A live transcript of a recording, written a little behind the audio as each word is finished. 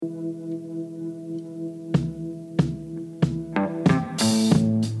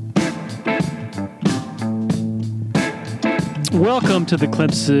to the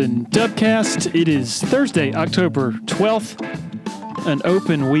Clemson Dubcast. It is Thursday, October 12th, an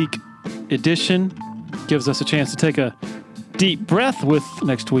open week edition. Gives us a chance to take a deep breath with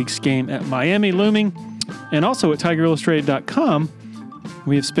next week's game at Miami looming. And also at TigerIllustrated.com,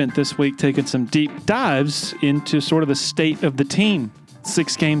 we have spent this week taking some deep dives into sort of the state of the team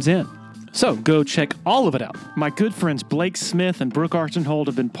 6 games in. So go check all of it out. My good friends Blake Smith and Brooke Archenhold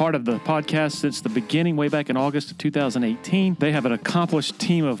have been part of the podcast since the beginning, way back in August of 2018. They have an accomplished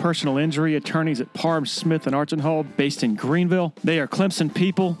team of personal injury attorneys at Parham, Smith, and Archenhold based in Greenville. They are Clemson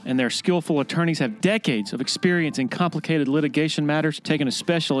people, and their skillful attorneys have decades of experience in complicated litigation matters, taking a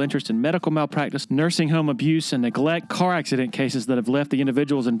special interest in medical malpractice, nursing home abuse, and neglect, car accident cases that have left the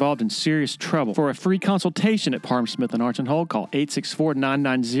individuals involved in serious trouble. For a free consultation at Parham, Smith, and Archenhold, call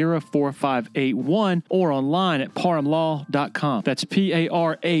 864-990-4581 or online at parhamlaw.com. That's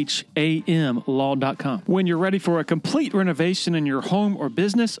PARHAM law.com. When you're ready for a complete renovation in your home or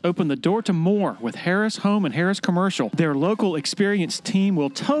business, open the door to more with Harris Home and Harris Commercial. Their local experienced team will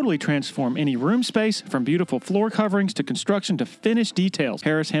totally transform any room space, from beautiful floor coverings to construction to finished details.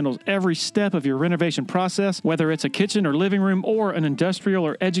 Harris handles every step of your renovation process, whether it's a kitchen or living room or an industrial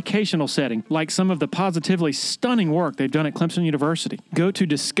or educational setting, like some of the positively stunning work they've done at Clemson University. Go to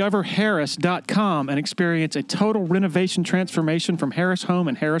discoverharris.com and experience a total renovation transformation from Harris Home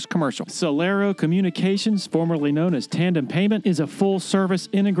and Harris Commercial. Solero Communications, formerly known as Tandem Payment, is a full-service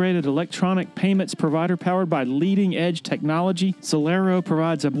integrated electronic payments provider powered by leading-edge technology. Solero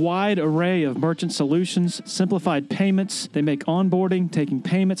provides a wide array of merchant solutions, simplified payments. They make onboarding, taking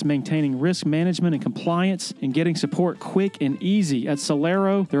payments, maintaining risk management and compliance, and getting support quick and easy. At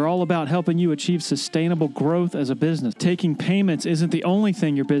Solero, they're all about helping you achieve sustainable growth as a business. Taking payments isn't the only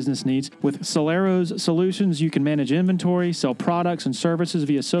thing your business needs. With Solero's solutions, you can manage inventory, sell products and services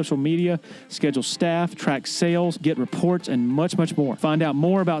via social media, schedule staff, track sales, get reports, and much, much more. Find out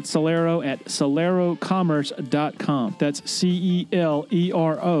more about Solero at solerocommerce.com. That's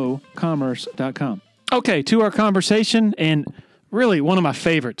CELERO commerce.com. Okay, to our conversation, and really one of my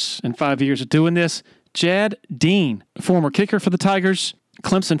favorites in 5 years of doing this, Jad Dean, former kicker for the Tigers,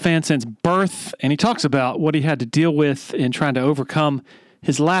 Clemson fan since birth, and he talks about what he had to deal with in trying to overcome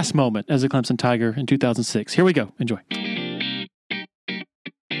his last moment as a Clemson Tiger in 2006. Here we go. Enjoy.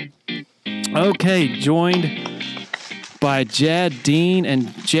 Okay, joined by Jad Dean.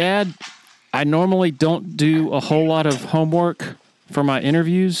 And Jad, I normally don't do a whole lot of homework for my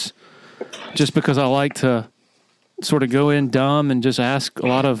interviews just because I like to sort of go in dumb and just ask a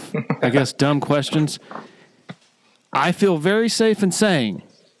lot of, I guess, dumb questions. I feel very safe in saying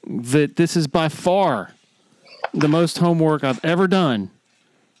that this is by far the most homework I've ever done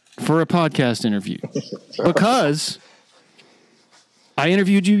for a podcast interview, because I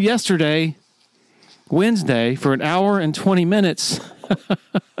interviewed you yesterday, Wednesday, for an hour and 20 minutes,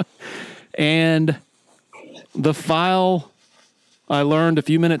 and the file I learned a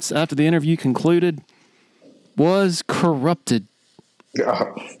few minutes after the interview concluded was corrupted.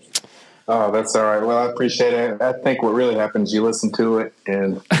 Oh, that's all right. Well, I appreciate it. I think what really happens, you listen to it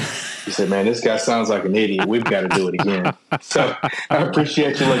and you say, man, this guy sounds like an idiot. We've got to do it again. So I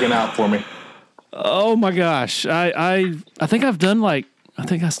appreciate you looking out for me. Oh my gosh. I think I've done I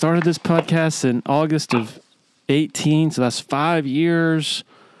started this podcast in August of 18. So that's 5 years.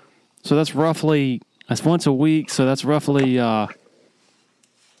 So that's once a week. So that's roughly 500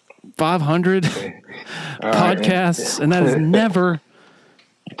 podcasts. And that has never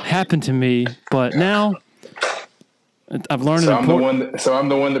happened to me, but now I've learned. So I'm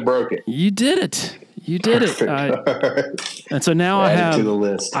the one that broke it. You did it. And so now I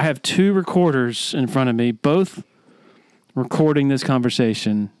have 2 recorders in front of me, both recording this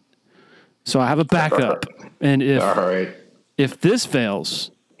conversation. So I have a backup. And if this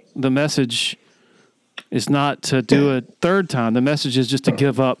fails, the message is not to do a third time. The message is just to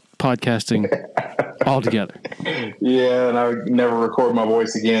give up podcasting altogether. Yeah, and I would never record my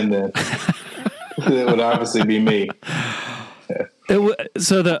voice again then. It would obviously be me.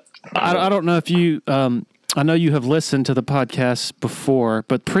 I don't know if you, I know you have listened to the podcast before,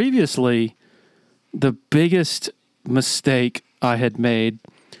 but previously the biggest mistake I had made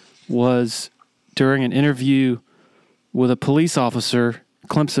was during an interview with a police officer,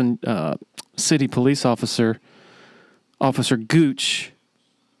 Clemson city police officer, Officer Gooch,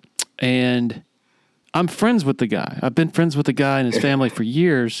 and I'm friends with the guy. I've been friends with the guy and his family for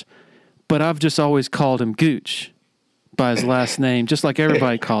years, but I've just always called him Gooch by his last name, just like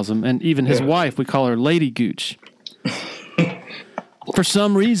everybody calls him. And even his wife, we call her Lady Gooch. For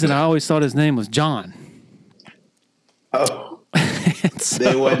some reason, I always thought his name was John. Oh.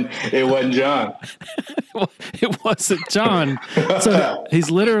 It wasn't John. It wasn't John. So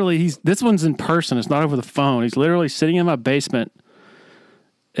this one's in person. It's not over the phone. He's literally sitting in my basement,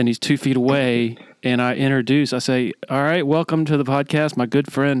 and he's 2 feet away. And I say, all right, welcome to the podcast, my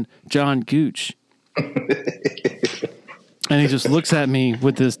good friend, John Gooch. And he just looks at me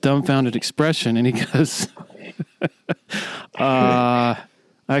with this dumbfounded expression, and he goes,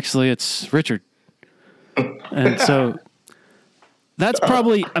 actually, it's Richard. And so that's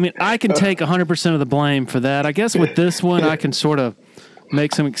probably, I can take 100% of the blame for that. I guess with this one, I can sort of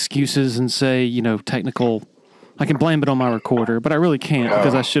make some excuses and say, technical, I can blame it on my recorder, but I really can't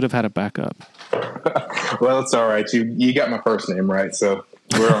because I should have had a backup. Well, it's all right. You got my first name right, so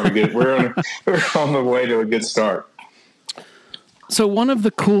we're on the way to a good start. So one of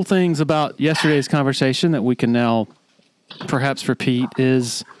the cool things about yesterday's conversation that we can now perhaps repeat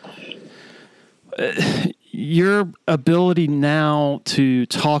is your ability now to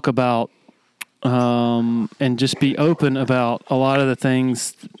talk about and just be open about a lot of the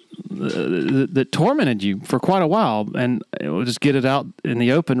things that tormented you for quite a while. And we'll just get it out in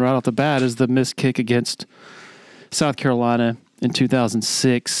the open right off the bat is the missed kick against South Carolina in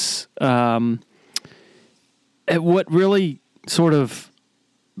 2006. What really sort of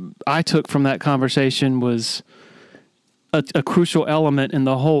I took from that conversation was a crucial element in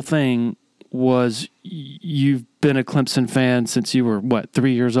the whole thing was you've been a Clemson fan since you were,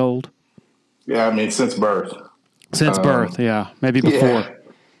 3 years old? Yeah, since birth. Since birth, yeah. Maybe before.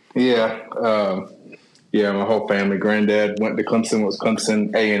 Yeah. My whole family. Granddad went to Clemson, was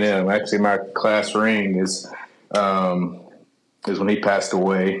Clemson A&M. Actually, my class ring is when he passed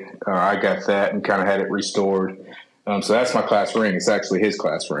away. I got that and kind of had it restored. So that's my class ring. It's actually his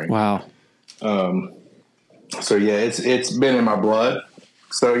class ring. Wow. So yeah, it's been in my blood.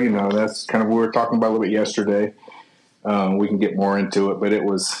 So, that's kind of what we were talking about a little bit yesterday. We can get more into it, but it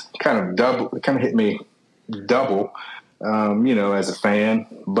was kind of double. It kind of hit me double, as a fan,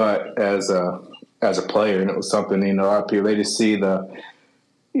 but as a player. And it was something, a lot of people, they just see the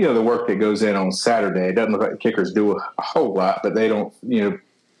work that goes in on Saturday. It doesn't look like the kickers do a whole lot, but they don't,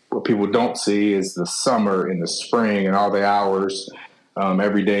 what people don't see is the summer and the spring and all the hours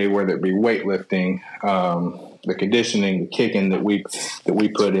every day, whether it be weightlifting, the conditioning, the kicking that we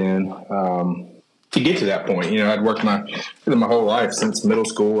put in to get to that point. I'd worked my whole life since middle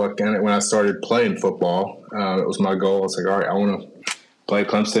school. When I started playing football, it was my goal. It's like, all right, I want to play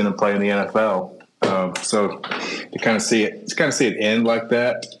Clemson and play in the NFL. So to kind of see it end like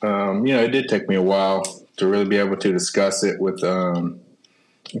that, it did take me a while to really be able to discuss it with, and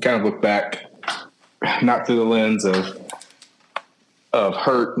kind of look back, not through the lens of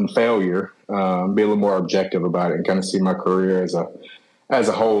hurt and failure, be a little more objective about it and kind of see my career as a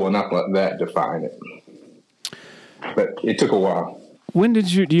whole and not let that define it. But it took a while. When did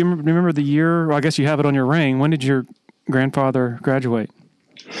do you remember the year? Well, I guess you have it on your ring. When did your grandfather graduate?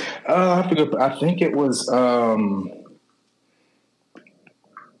 I think it was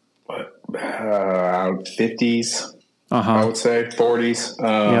 50s. I would say 40s.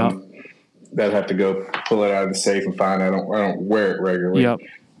 I'd have to go pull it out of the safe and find. I don't wear it regularly. Yep.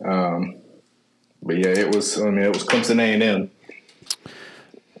 But yeah, it was Clemson A&M.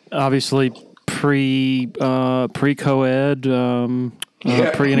 Obviously pre-co-ed,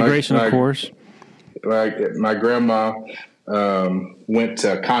 pre-integration, of course. Like my grandma went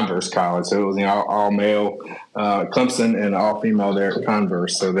to Converse College, so it was all male Clemson and all female there at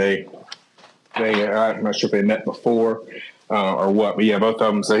Converse. So they I'm not sure if they met before or what, but yeah, both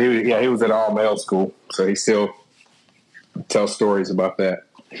of them. So he was at all male school, so he still tells stories about that.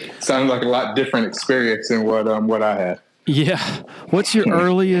 Sounded like a lot different experience than what I had. Yeah. What's your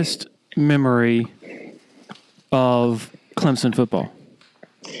earliest memory of Clemson football?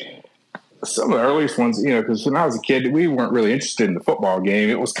 Some of the earliest ones, because when I was a kid, we weren't really interested in the football game.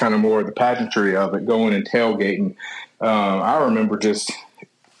 It was kind of more the pageantry of it, going and tailgating. I remember just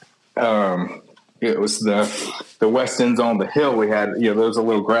it was the west end on the hill. We had, there was a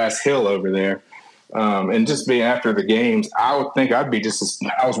little grass hill over there. And just being after the games, I would think I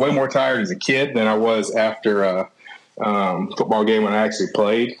was way more tired as a kid than I was after a football game when I actually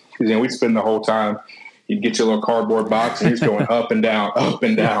played. Because we'd spend the whole time, you'd get your little cardboard box and you're just going up and down, up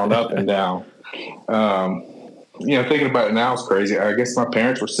and down, up and down. Thinking about it now is crazy. I guess my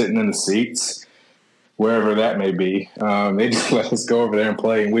parents were sitting in the seats, wherever that may be. They just let us go over there and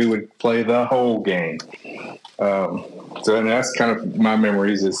play, and we would play the whole game. So that's kind of my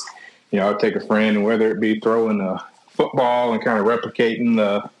memories is, I'll take a friend, and whether it be throwing a football and kind of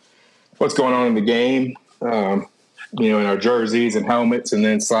replicating what's going on in the game, in our jerseys and helmets, and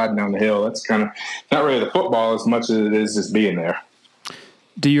then sliding down the hill. That's kind of not really the football as much as it is just being there.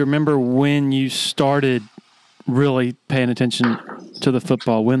 Do you remember when you started really paying attention to the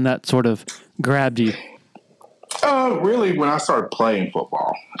football, when that sort of grabbed you? Really, when I started playing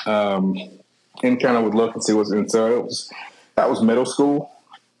football, and kind of would look and see what's in. So that was middle school.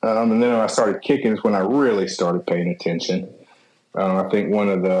 And then when I started kicking is when I really started paying attention. I think one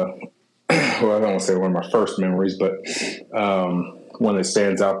of the, well, I don't want to say one of my first memories, but one that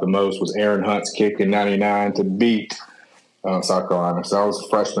stands out the most was Aaron Hunt's kick in '99 to beat South Carolina. So I was a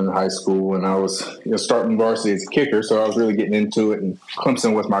freshman in high school, and I was starting varsity as a kicker, so I was really getting into it. And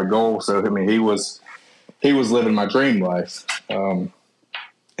Clemson was my goal. So I mean, he was living my dream life. And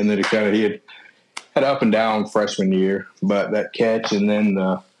then he had up and down freshman year, but that catch and then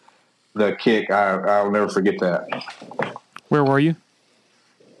the kick, I'll never forget that. Where were you?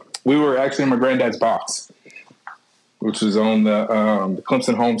 We were actually in my granddad's box, which was on the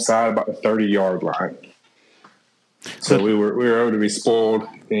Clemson home side, about the 30-yard line. So we were able to be spoiled,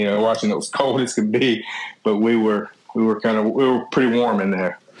 watching it was cold as could be, but we were pretty warm in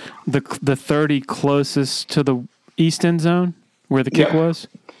there. The 30 closest to the east end zone where the kick was?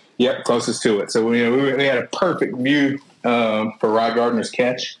 Yep, closest to it. So we had a perfect view for Rye Gardner's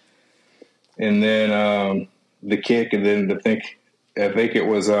catch, and then the kick, and then I think it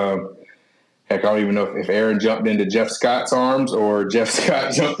was heck, I don't even know if Aaron jumped into Jeff Scott's arms or Jeff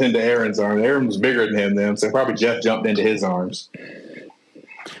Scott jumped into Aaron's arms. Aaron was bigger than him then, so probably Jeff jumped into his arms.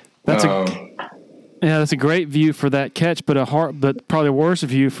 That's a great view for that catch, but probably a worse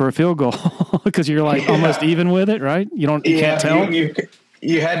view for a field goal because you're like almost even with it, right? You can't tell.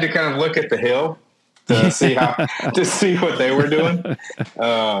 You had to kind of look at the hill to see to see what they were doing.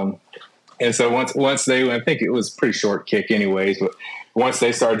 And so once I think it was a pretty short kick anyways, but once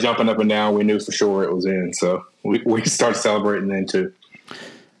they started jumping up and down, we knew for sure it was in. So we started celebrating then too.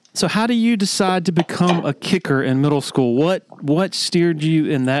 So how do you decide to become a kicker in middle school? What steered you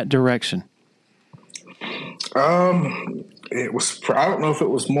in that direction? It was, I don't know if it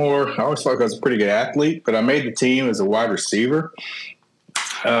was more, I always felt like I was a pretty good athlete, but I made the team as a wide receiver.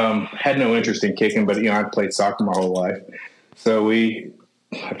 Had no interest in kicking, but I played soccer my whole life. So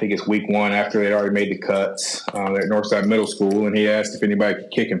I think it's week one after they'd already made the cuts at Northside Middle School, and he asked if anybody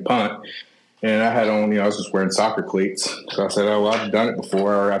could kick and punt. And I had on, I was just wearing soccer cleats. So I said, oh, well, I've done it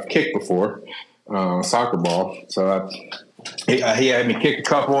before, or I've kicked before, soccer ball. So he had me kick a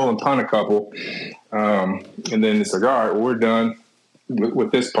couple and punt a couple. And then he said, all right, well, we're done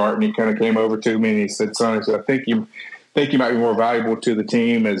with this part. And he kind of came over to me and he said, son, I think you might be more valuable to the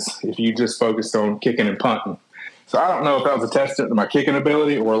team as if you just focused on kicking and punting. So I don't know if that was a testament to my kicking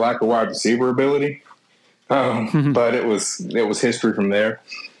ability or lack of wide receiver ability. But it was history from there.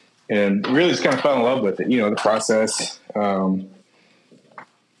 And really just kind of fell in love with it, the process. I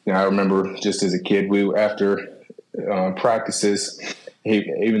remember just as a kid, after practices,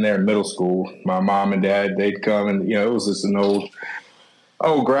 even there in middle school, my mom and dad, they'd come and, it was just an old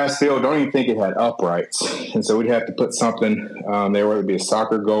grass field. Don't even think it had uprights. And so we'd have to put something there, whether it be a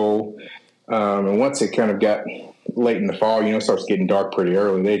soccer goal. And once it kind of got late in the fall, it starts getting dark pretty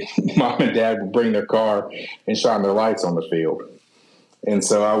early. Mom and dad would bring their car and shine their lights on the field. And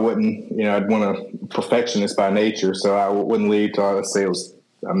so I wouldn't, I'd want a perfectionist by nature. So I wouldn't leave till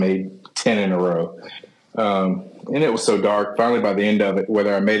I made 10 in a row. And it was so dark. Finally, by the end of it,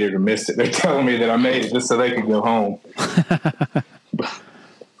 whether I made it or missed it, they're telling me that I made it just so they could go home.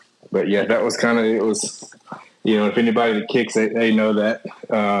 But yeah, that was it was, if anybody that kicks, they know that,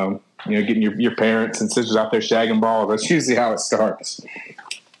 getting your parents and sisters out there shagging balls. That's usually how it starts.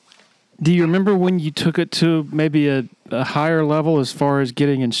 Do you remember when you took it to maybe a higher level as far as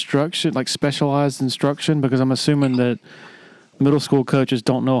getting instruction, like specialized instruction? Because I'm assuming that middle school coaches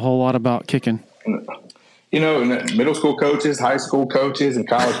don't know a whole lot about kicking. Middle school coaches, high school coaches, and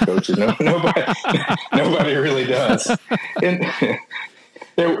college coaches. Nobody really does. And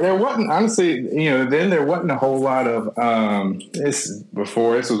there wasn't, honestly, then there wasn't a whole lot of this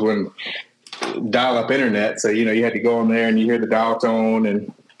was when dial-up internet. So, you had to go on there and you hear the dial tone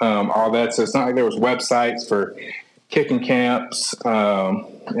and all that. So it's not like there was websites for kicking camps.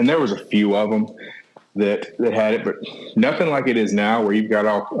 And there was a few of them that had it, but nothing like it is now where you've got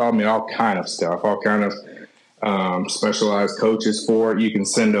all kind of stuff, all kind of specialized coaches for it. You can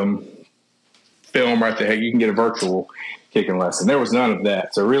send them film right there. You can get a virtual kicking lesson. There was none of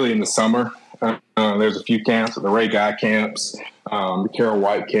that. So really in the summer, there's a few camps, the Ray Guy camps, the Carol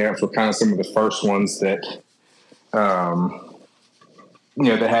White camps were kind of some of the first ones that,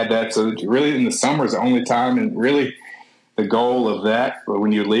 that had that. So really in the summer is the only time, and really the goal of that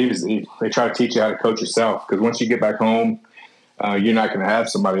when you leave is they try to teach you how to coach yourself. Because once you get back home, you're not going to have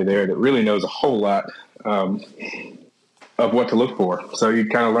somebody there that really knows a whole lot of what to look for. So you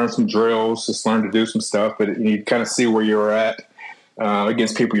kind of learn some drills, just learn to do some stuff, but you kind of see where you're at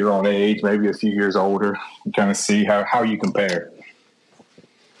against people your own age, maybe a few years older, and kind of see how you compare.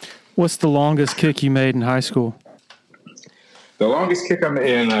 What's the longest kick you made in high school? The longest kick I'm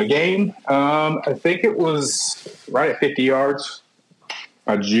in a game, I think it was right at 50 yards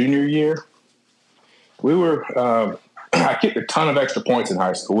my junior year. We were I kicked a ton of extra points in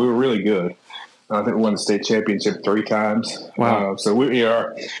high school. We were really good. I think we won the state championship 3 times. Wow. So we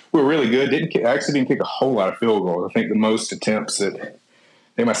were really good. I actually didn't kick a whole lot of field goals. I think the most attempts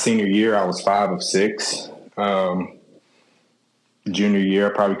my senior year, I was 5 of 6. Junior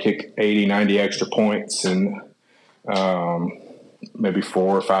year, I probably kicked 80, 90 extra points and maybe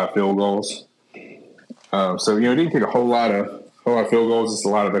 4 or 5 field goals. So, didn't kick a whole lot of field goals. It's a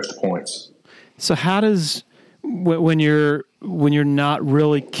lot of extra points. So how does, when you're not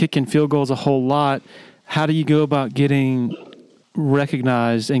really kicking field goals a whole lot, how do you go about getting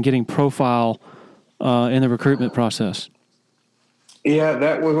recognized and getting profile in the recruitment process? Yeah,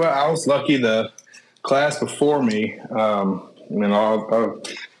 I was lucky. The class before me, a lot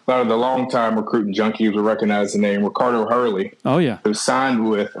of the longtime recruiting junkies will recognize the name Ricardo Hurley. Oh yeah, who signed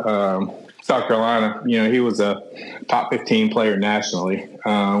with South Carolina. He was a top 15 player nationally.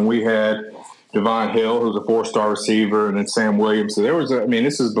 We had Devon Hill, who was a 4-star receiver, and then Sam Williams. So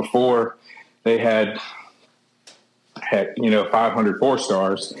this is before they had 500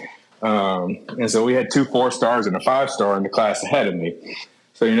 4-stars. And so we had 2 4-stars and a 5-star in the class ahead of me.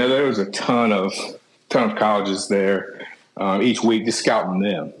 So, there was a ton of colleges there each week just scouting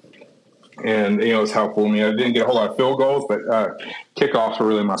them. And, it was helpful. I didn't get a whole lot of field goals, but kickoffs were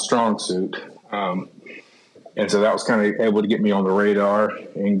really my strong suit. And so that was kind of able to get me on the radar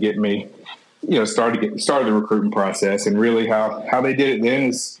and get me, started the recruiting process. And really how they did it then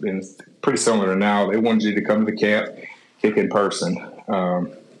is pretty similar to now. They wanted you to come to the camp, kick in person.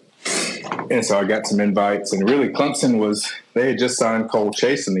 And so I got some invites. And really Clemson they had just signed Cole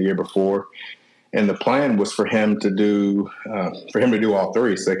Chasen the year before. And the plan was for him to do all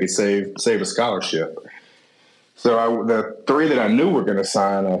 3 so they could save a scholarship. So the 3 that I knew were going to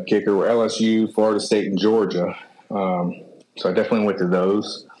sign a kicker were LSU, Florida State, and Georgia. So I definitely went to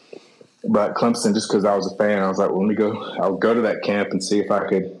those. But Clemson, just because I was a fan, I was like, well, I'll go to that camp and see if I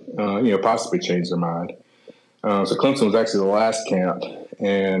could, possibly change their mind. So Clemson was actually the last camp,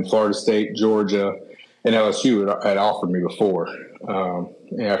 and Florida State, Georgia, and LSU had offered me before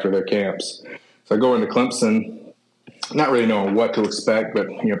after their camps. So I go into Clemson, not really knowing what to expect, but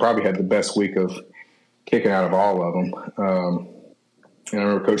probably had the best week of kicking out of all of them. I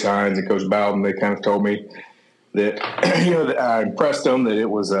remember Coach Hines and Coach Bowden, they kind of told me that that I impressed them, that it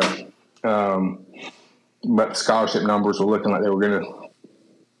was but the scholarship numbers were looking like they were going to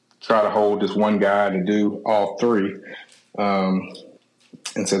try to hold this one guy to do all 3.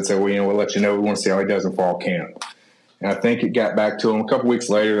 And said, we'll let you know. We want to see how he does in fall camp. And I think it got back to him a couple weeks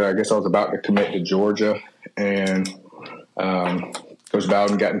later. I guess I was about to commit to Georgia, and Coach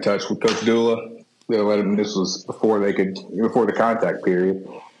Bowden got in touch with Coach Dula. They let him. This was before the contact period.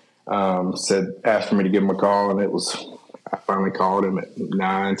 Asked for me to give him a call, and I finally called him at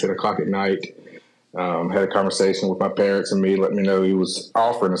 9, 10 o'clock at night. Had a conversation with my parents and me, let me know he was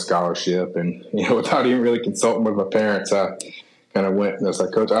offering a scholarship, and without even really consulting with my parents, I kind of went and I was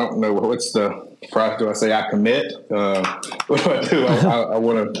like, Coach, I don't know what's the price. Do I say I commit? What do I do? I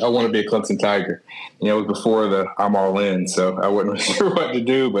want to be a Clemson Tiger. It was before the I'm all in, so I wasn't really sure what to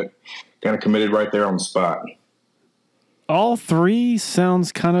do, but kind of committed right there on the spot. All 3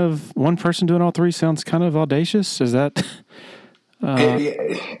 sounds kind of, one person doing all 3 sounds kind of audacious. Is that?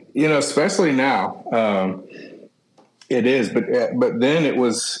 Especially now, it is, but then it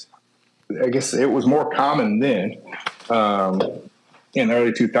was, I guess it was more common then, in the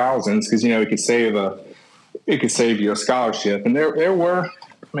early 2000s, because, it could save you a scholarship. And there were,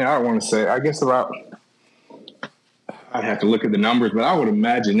 I don't want to say, I guess I'd have to look at the numbers, but I would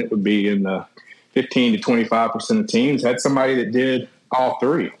imagine it would be in the 15 to 25% of teams had somebody that did all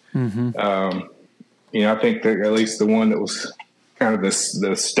 3. Mm-hmm. I think that at least the one that was kind of the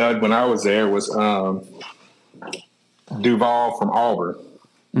stud when I was there was Duval from Auburn.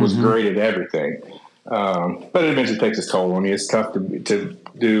 Was mm-hmm. great at everything, but it eventually takes its toll on you. It's tough to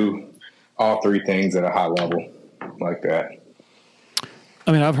do all 3 things at a high level like that.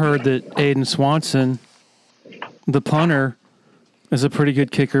 I've heard that Aiden Swanson, the punter, is a pretty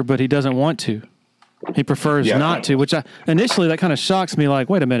good kicker, but he doesn't want to. He prefers not to, which initially that kind of shocks me. Like,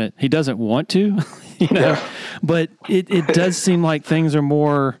 wait a minute, he doesn't want to, Yeah. But it does seem like things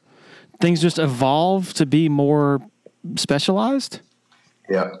just evolve to be more specialized.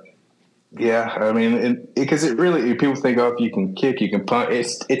 Yeah. Yeah, I mean, because it really, people think, oh, if you can kick, you can punt.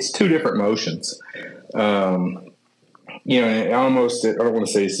 It's two different motions. And almost, I don't want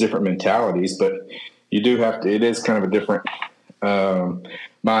to say it's different mentalities, but you do have to. It is kind of a different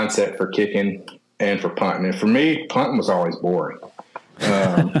mindset for kicking and for punting. And for me, punting was always boring.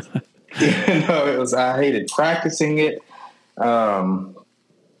 It was. I hated practicing it.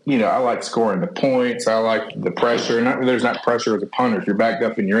 I like scoring the points. I like the pressure. There's not pressure as a punter if you're backed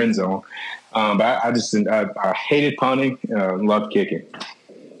up in your end zone. But I hated punting. Loved kicking.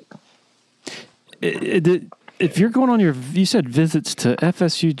 If you're going on you said visits to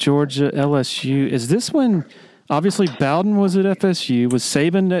FSU, Georgia, LSU, is this when obviously Bowden was at FSU? Was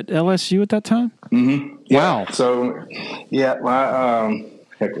Saban at LSU at that time? Mm-hmm. Yeah. Wow. So,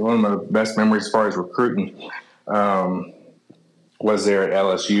 one of my best memories as far as recruiting was there at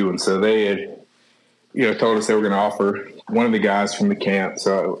LSU. And so they had, told us they were going to offer one of the guys from the camp.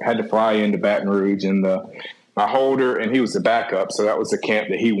 So I had to fly into Baton Rouge, and my holder, and he was the backup. So that was the camp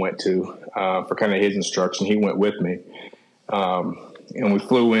that he went to for kind of his instruction. He went with me. And we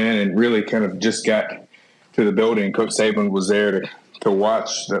flew in and really kind of just got to the building. Coach Saban was there to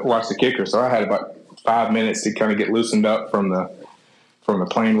watch the kicker. So I had about 5 minutes to kind of get loosened up from the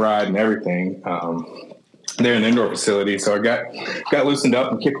plane ride and everything there in the indoor facility. So I got loosened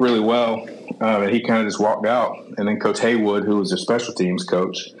up and kicked really well. And he kind of just walked out. And then Coach Haywood, who was their special teams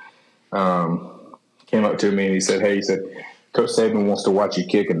coach, came up to me and he said, Coach Saban wants to watch you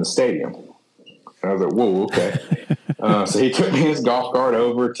kick in the stadium. And I was like, whoa, okay. So he took me his golf cart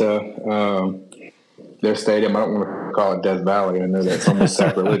over to their stadium. I don't want to call it Death Valley. I know that's almost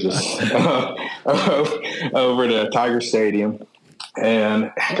sacrilegious. Over to Tiger Stadium,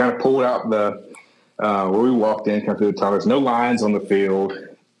 and kind of pulled out where we walked in, kind of through the tunnels. No lines on the field,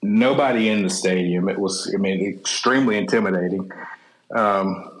 nobody in the stadium. It was, extremely intimidating.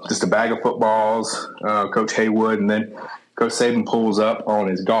 Just a bag of footballs, Coach Haywood, and then Coach Saban pulls up on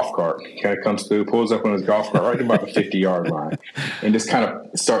his golf cart. Kind of comes through, pulls up on his golf cart right about the 50-yard line, and just kind of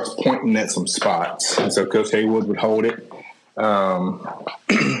starts pointing at some spots. And so Coach Haywood would hold it,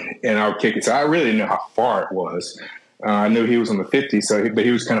 and I would kick it. So I really didn't know how far it was. I knew he was on the 50, but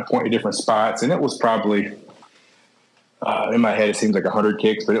he was kind of pointing at different spots, and it was probably in my head it seems like 100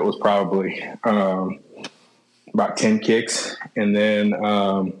 kicks, but it was probably about 10 kicks, and then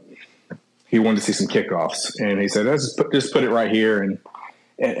he wanted to see some kickoffs, and he said, "Let's just put it right here." And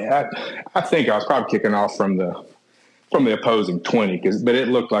I think I was probably kicking off from the opposing 20, but it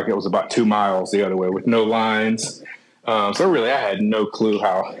looked like it was about 2 miles the other way with no lines. So really, I had no clue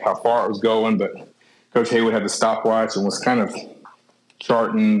how far it was going, but Coach Haywood had the stopwatch and was kind of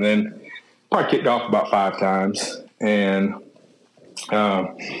charting. Then probably kicked off about 5 times, and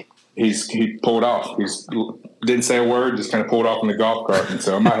he pulled off. He didn't say a word, just kind of pulled off in the golf cart. And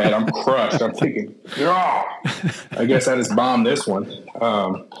so in my head, I'm crushed. I'm thinking, I guess I just bombed this one.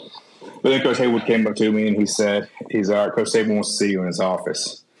 But then Coach Haywood came up to me and he said, all right, Coach Saban wants to see you in his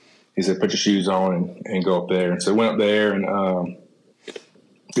office. He said, put your shoes on and go up there. And so I went up there, and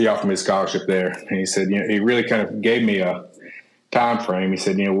he offered me a scholarship there. And he said, he really kind of gave me a time frame. He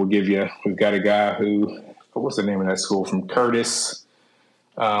said, we've got a guy what's the name of that school, from Curtis?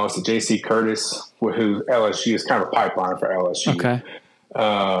 It's the J.C. Curtis, who LSU is kind of a pipeline for LSU. Okay.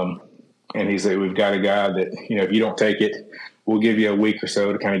 And he said, we've got a guy that, if you don't take it, we'll give you a week or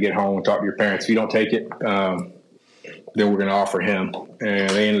so to kind of get home and talk to your parents. If you don't take it, then we're going to offer him. And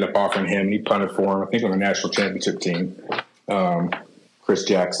they ended up offering him. He punted for him, I think, on the national championship team. Chris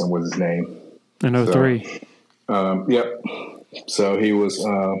Jackson was his name. In 03. Yep. So he was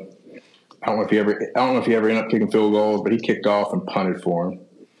I don't know if he ever ended up kicking field goals, but he kicked off and punted for him.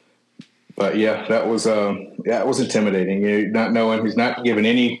 But yeah, that was intimidating. Not knowing, he's not giving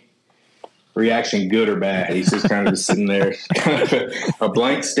any reaction, good or bad. He's just kind of just sitting there, kind of a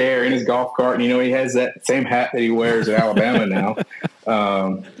blank stare in his golf cart. And he has that same hat that he wears at Alabama now.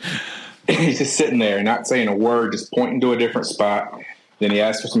 He's just sitting there, not saying a word, just pointing to a different spot. Then he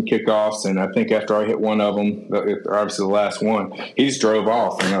asked for some kickoffs, and I think after I hit one of them, obviously the last one, he just drove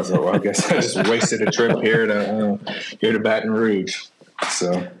off. And I was like, well, I guess I just wasted a trip here to go to Baton Rouge.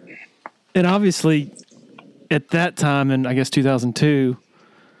 So, and obviously at that time, in I guess 2002,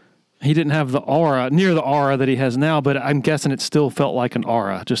 he didn't have the aura that he has now, but I'm guessing it still felt like an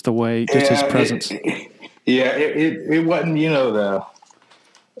aura, just the way, just his presence. It wasn't,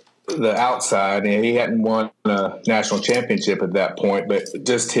 the outside, and he hadn't won a national championship at that point, but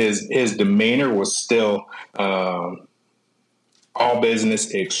just his demeanor was still all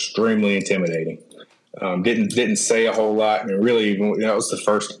business, extremely intimidating. Didn't say a whole lot, and really, that was the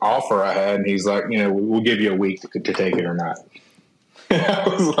first offer I had, and he's like, we'll give you a week to take it or not. I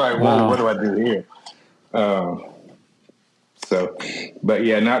was like, whoa, what do I do here? But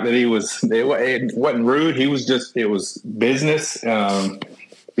yeah, not that it wasn't rude. He was just, it was business. But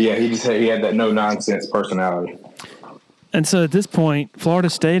yeah, he had that no nonsense personality. And so at this point, Florida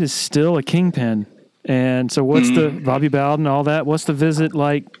State is still a kingpin. And so what's the Bobby Bowden, all that? What's the visit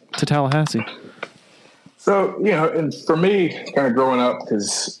like to Tallahassee? So, and for me, kind of growing up,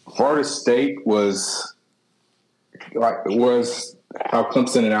 because Florida State was how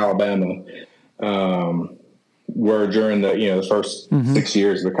Clemson and Alabama were during the first 6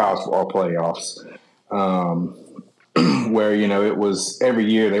 years of the college football playoffs, where it was every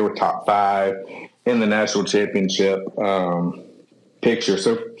year they were top 5 in the national championship picture.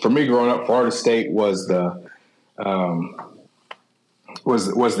 So for me, growing up, Florida State was the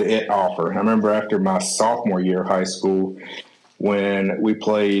it offer. I remember after my sophomore year of high school when we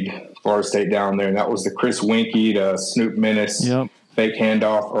played Florida State down there, and that was the Chris Winkie to Snoop Menace fake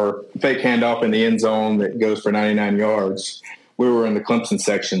handoff in the end zone that goes for 99 yards. We were in the Clemson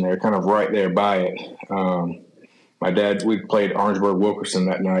section there, kind of right there by it. My dad, we played Orangeburg Wilkerson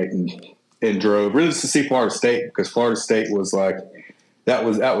that night and drove really just to see Florida State, because Florida State was like that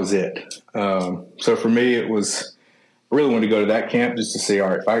was it. So for me, it was. I really wanted to go to that camp just to see, all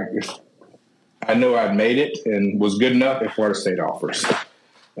right, if I know I'd made it and was good enough if Florida State offers.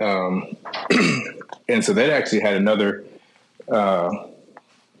 And so they actually had another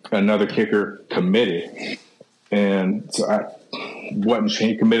kicker committed. And so I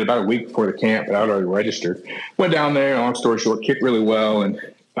wasn't committed about a week before the camp, but I'd already registered. Went down there, long story short, kicked really well, and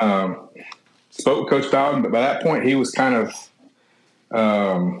spoke with Coach Bowden. But by that point, he was kind of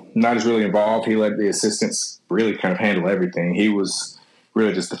not as really involved. He let the assistants really kind of handle everything. He was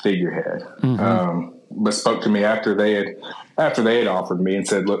really just the figurehead. But spoke to me after they had offered me and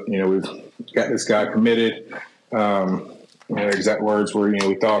said, "Look, we've got this guy committed." Their exact words were,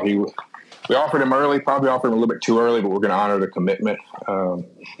 we thought we offered him early, probably offered him a little bit too early, but we're going to honor the commitment.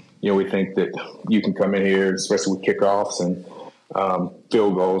 We think that you can come in here, especially with kickoffs and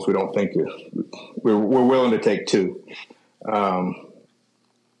field goals. We don't think we're willing to take 2.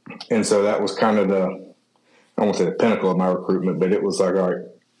 And so that was kind of I won't say the pinnacle of my recruitment, but it was like, all right,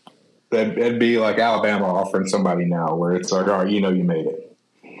 that'd be like Alabama offering somebody now, where it's like, all right, you made it.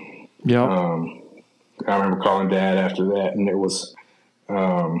 Yeah. I remember calling Dad after that, and it was,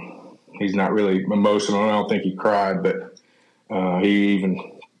 he's not really emotional. I don't think he cried, but he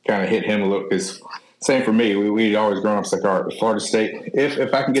even kind of hit him a little. Because same for me, we'd always grown up. It's like, all right, Florida State.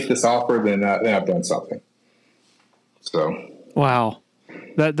 If I can get this offer, then I've done something. So. Wow.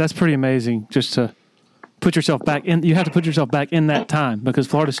 That's pretty amazing, just to put yourself back in. You have to put yourself back in that time, because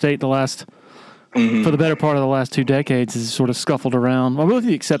Florida State, for the better part of the last 2 decades, has sort of scuffled around. Well, with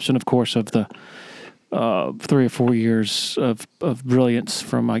the exception, of course, of the 3 or 4 years of brilliance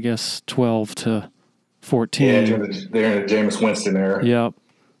from, I guess, 12 to 14. Yeah, they're in the Jameis Winston era. Yep.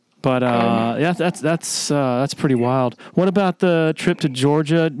 But that's pretty wild. What about the trip to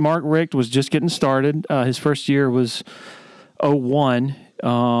Georgia? Mark Richt was just getting started. His first year was 2001.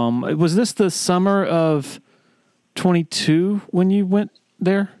 Was this the summer of 22 when you went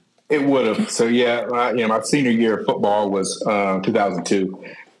there? It would have. So yeah, my senior year of football was 2002.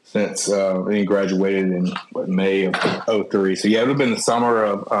 Since he graduated in May of 2003. So yeah, it would have been the summer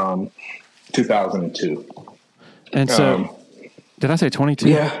of 2002. And so, did I say 22?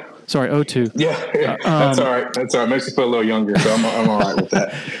 Yeah. Sorry, 02. Yeah. That's all right. That's all right. Makes you feel a little younger, so I'm all right with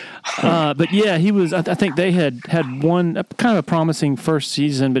that. But yeah, he was. I think they had one kind of a promising first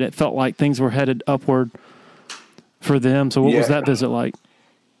season, but it felt like things were headed upward for them. So what was that visit like?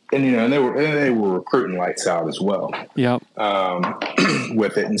 And and they were recruiting lights out as well. Yep.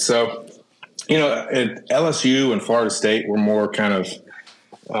 With it, and so at LSU and Florida State were more kind of,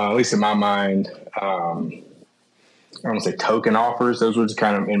 at least in my mind, I don't want to say token offers. Those were just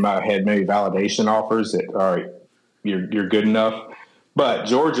kind of in my head maybe validation offers that, all right, you're good enough. But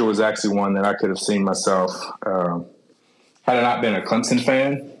Georgia was actually one that I could have seen myself, had I not been a Clemson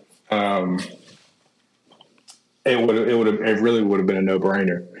fan. It really would have been a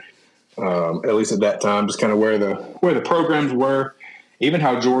no-brainer. At least at that time, just kind of where the programs were, even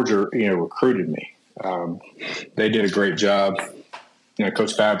how Georgia recruited me. They did a great job.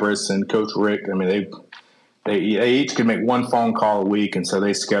 Coach Fabris and Coach Rick. I mean, they each could make one phone call a week, and so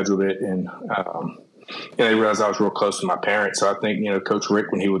they scheduled it. And they realized I was real close to my parents, so I think Coach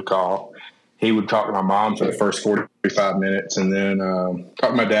Rick, when he would call, he would talk to my mom for the first 45 minutes, and then talk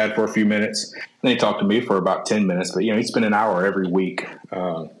to my dad for a few minutes. And then he talked to me for about 10 minutes. But he'd spend an hour every week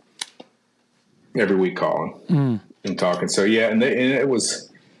calling and talking. So yeah, and it was.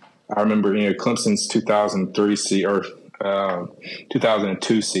 I remember Clemson's 2003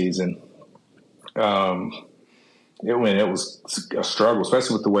 2002 season. It was a struggle,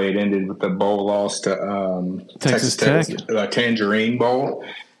 especially with the way it ended with the bowl loss to Texas Tech, Tangerine Bowl,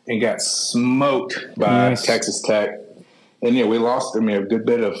 and got smoked by Texas Tech. And we lost. I mean, a good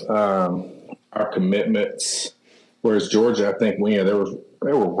bit of our commitments. Whereas Georgia, I think they were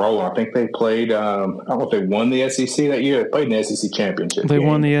rolling. I think they played. I don't know if they won the SEC that year. They played in the SEC championship. They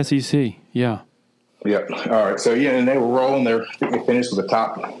won the SEC. Yeah. Yep. All right. So and they were rolling. I think they finished with a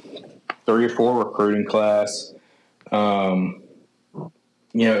top 3 or 4 recruiting class. It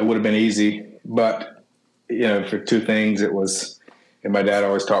would have been easy, but for 2 things, it was. And my dad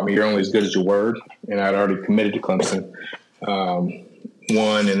always taught me, you're only as good as your word. And I'd already committed to Clemson.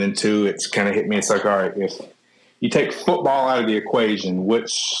 1, and then 2, it's kind of hit me. It's like, all right, if you take football out of the equation,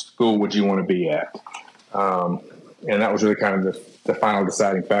 which school would you want to be at? And that was really kind of the final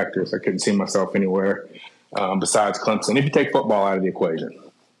deciding factors. I couldn't see myself anywhere besides Clemson. If you take football out of the equation.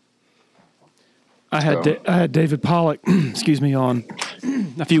 I had David Pollock, on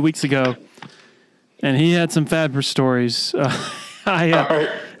a few weeks ago, and he had some fabulous stories.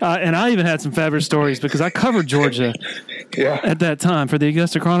 And I even had some fabulous stories because I covered Georgia at that time for the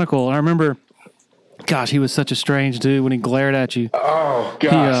Augusta Chronicle. And I remember, gosh, he was such a strange dude when he glared at you. Oh,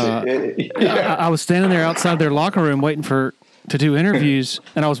 gosh. I was standing there outside their locker room waiting to do interviews,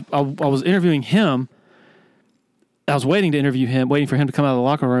 and I was interviewing him. I was waiting to interview him, waiting for him to come out of the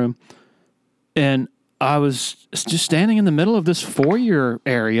locker room. And I was just standing in the middle of this foyer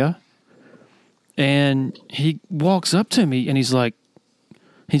area, and he walks up to me, and he's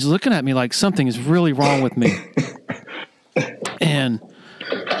looking at me like something is really wrong with me. And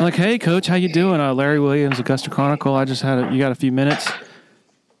I'm like, hey, Coach, how you doing? Larry Williams, Augusta Chronicle. You got a few minutes?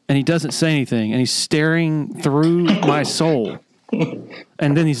 And he doesn't say anything, and he's staring through my soul.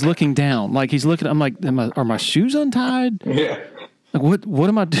 And then he's looking down, like he's looking. I'm like, are my shoes untied? Yeah. Like, what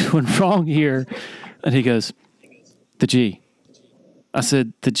am I doing wrong here? And he goes, the G. I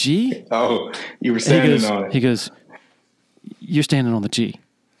said, the G? Oh, you were standing on it. He goes, you're standing on the G.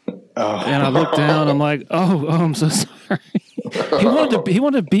 Oh. And I looked down. I'm like, oh, I'm so sorry. He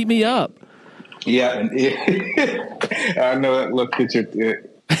wanted to beat me up. Yeah, and I know that look at your.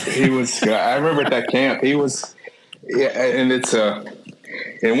 He was. I remember at that camp. He was. Yeah, and it's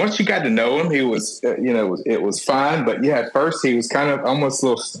and once you got to know him, he was. It was fine. But yeah, at first he was kind of almost a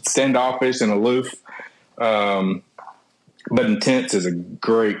little standoffish and aloof. But intense is a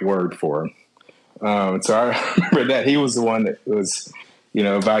great word for him. So I remember that he was the one that was.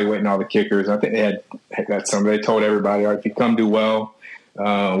 Evaluating all the kickers. I think they had some. They told everybody, all right, if you come do well,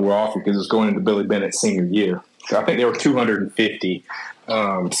 we're off because it was going into Billy Bennett's senior year. So I think there were 250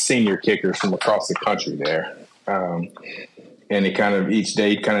 senior kickers from across the country there. And he kind of each day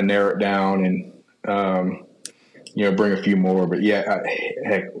he'd kind of narrow it down and bring a few more. But yeah,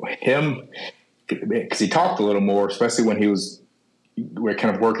 him because he talked a little more, especially when we're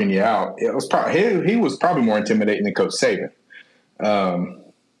kind of working you out. It was he was probably more intimidating than Coach Saban.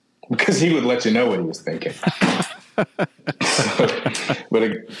 Because he would let you know what he was thinking. I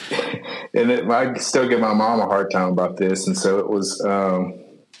still give my mom a hard time about this. And so it was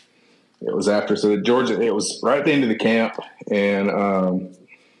after, so Georgia, it was right at the end of the camp. And,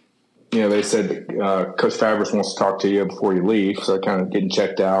 they said, Coach Fabris wants to talk to you before you leave. So I kind of getting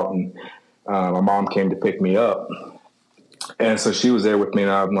checked out and, my mom came to pick me up. And so she was there with me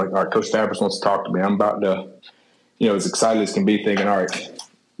and I'm like, all right, Coach Fabris wants to talk to me. I'm about to, as excited as can be, thinking, all right,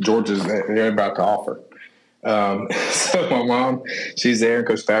 Georgia's they're about to offer. So my mom, she's there, and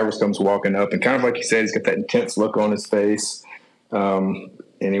Coach Fabris comes walking up, and kind of like you said, he's got that intense look on his face. And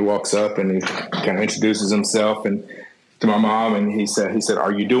he walks up and he kind of introduces himself and to my mom, and he said,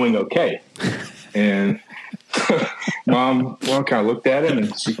 "Are you doing okay?" And mom kind of looked at him,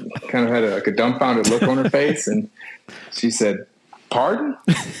 and she kind of had a dumbfounded look on her face, and she said, "Pardon?"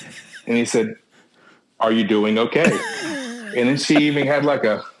 And he said, "Are you doing okay?" And then she even had like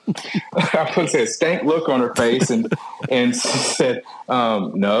a stank look on her face and she said,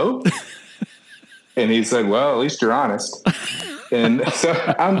 "No." And he said, "Well, at least you're honest." And so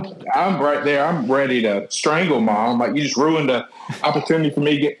I'm right there. I'm ready to strangle mom. Like, you just ruined the opportunity for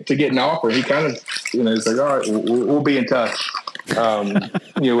me to get an offer. He kind of, he's like, "All right, we'll be in touch."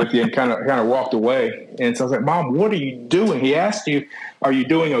 With you, and kind of walked away. And so I was like, "Mom, what are you doing?" He asked you, "Are you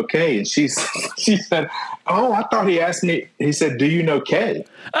doing okay?" And she said, "Oh, I thought he asked me." He said, "Do you know Kay?"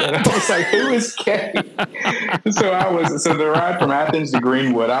 And I was like, "Who is Kay?" So the ride from Athens to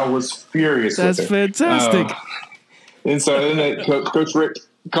Greenwood, I was furious. That's with her. fantastic. And so then Coach Rick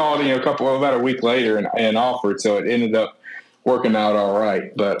called, about a week later and offered. So it ended up working out all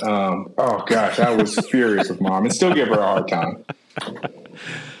right. But oh gosh, I was furious with Mom, and still give her a hard time.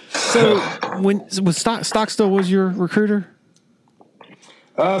 So was Stockstill was your recruiter?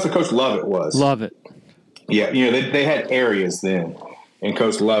 So Coach Lovett was. Lovett. Yeah, they had areas then, and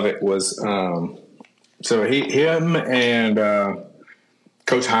Coach Lovett was. So him and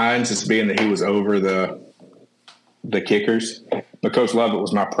Coach Hines, just being that he was over the kickers, but Coach Lovett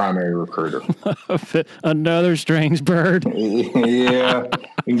was my primary recruiter. Another strange bird. Yeah,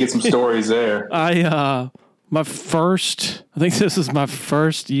 we can get some stories there. I think this is my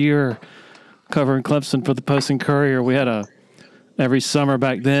first year covering Clemson for the Post-and-Courier. We had every summer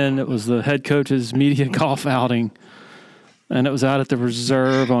back then, it was the head coach's media golf outing, and it was out at the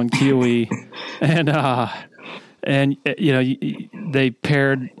Reserve on Kiwi, and they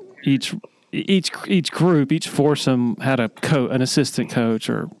paired each group, each foursome had an assistant coach,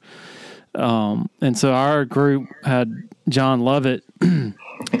 and so our group had John Lovett, and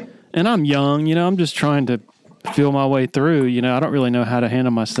I'm young, I'm just trying to feel my way through, I don't really know how to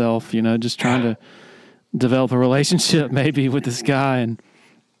handle myself, just trying to develop a relationship maybe with this guy. And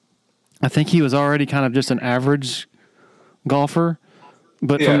I think he was already kind of just an average golfer,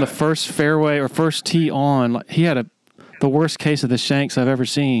 but from the first fairway or first tee on, he had the worst case of the shanks I've ever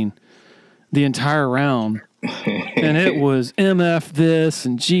seen the entire round. And it was MF this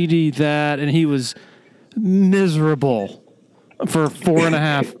and GD that, and he was miserable for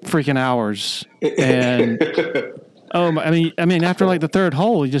 4.5 freaking hours. And I mean, after like the third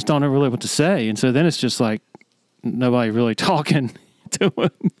hole, you just don't know really what to say, and so then it's just like nobody really talking to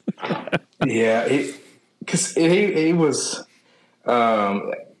him. Yeah, because he was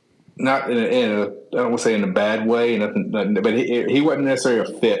not in a I don't want to say in a bad way, nothing, but he wasn't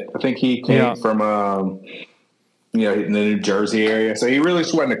necessarily a fit. I think he came from in the New Jersey area, so he really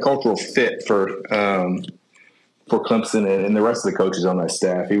just wasn't a cultural fit for Clemson and the rest of the coaches on that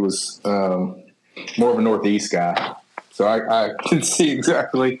staff. He was more of a Northeast guy. So I can see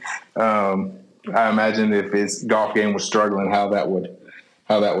exactly. I imagine if his golf game was struggling, how that would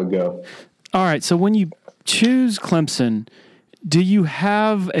go. All right. So when you choose Clemson, do you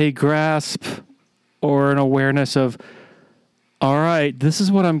have a grasp or an awareness of, all right, this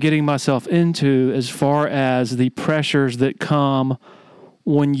is what I'm getting myself into as far as the pressures that come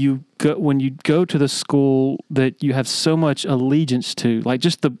when you go to the school that you have so much allegiance to, like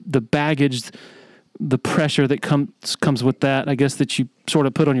just the baggage, the pressure that comes with that, I guess, that you sort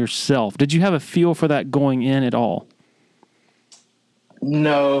of put on yourself. Did you have a feel for that going in at all?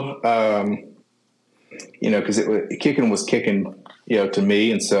 No, because kicking was kicking, to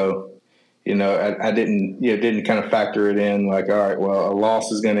me, and so, I didn't kind of factor it in like, all right, well, a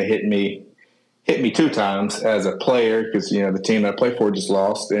loss is going to hit me 2 times as a player because the team I play for just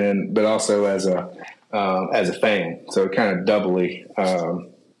lost, but also as a fan, so it kind of doubly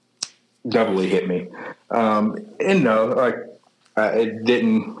hit me. It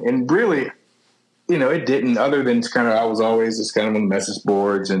didn't, and really, it didn't. Other than kind of, I was always just kind of on the message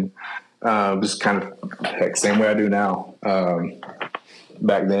boards and just kind of same way I do now.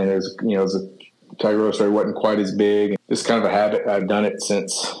 Back then, it was a Tiger Road story wasn't quite as big. Just kind of a habit. I've done it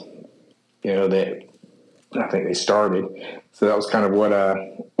since I think they started. So that was kind of what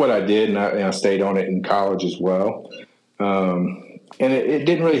I did, and I stayed on it in college as well. And it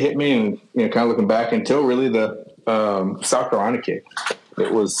didn't really hit me, and kind of looking back until really the South Carolina kick.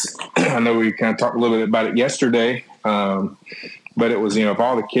 It was. I know we kind of talked a little bit about it yesterday, but it was of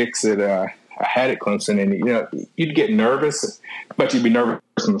all the kicks that I had at Clemson, and you'd get nervous, but you'd be nervous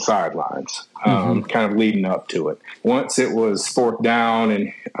on the sidelines, kind of leading up to it. Once it was 4th down,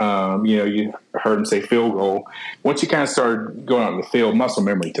 and you heard him say field goal. Once you kind of started going out in the field, muscle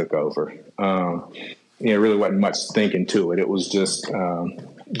memory took over. It really wasn't much thinking to it. It was just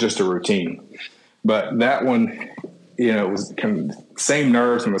a routine. But that one, it was kind of the same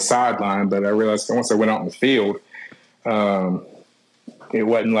nerves on the sideline, but I realized once I went out in the field, it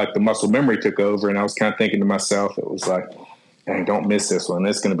wasn't like the muscle memory took over, and I was kind of thinking to myself, it was like, dang, don't miss this one.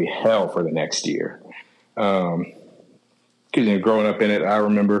 It's going to be hell for the next year. Because growing up in it, I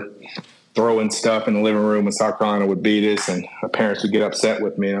remember throwing stuff in the living room when South Carolina would beat us, and my parents would get upset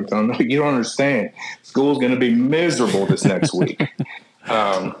with me. And I'm telling them, no, you don't understand. School's going to be miserable this next week.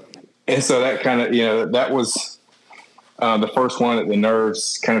 And so that kind of, that was the first one that the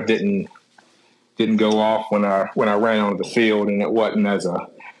nerves kind of didn't go off when I ran onto the field, and it wasn't as a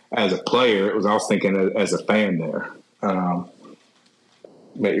player. It was, I was thinking as a fan there.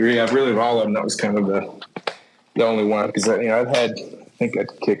 But really of all of them, that was kind of the only one, because I think I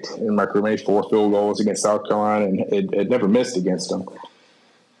kicked in my career maybe 4 field goals against South Carolina, and it never missed against them.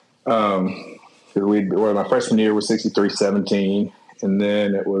 My freshman year was 63-17, and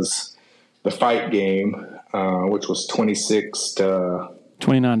then it was the fight game, which was 29-7.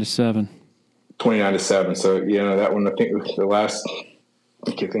 29-7. So that one, I think the last,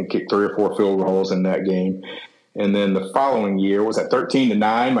 I think kicked 3 or 4 field goals in that game, and then the following year was at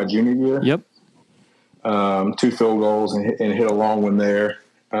 13-9, my junior year. Yep. 2 field goals and hit a long one there.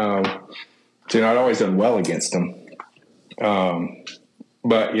 So I'd always done well against them.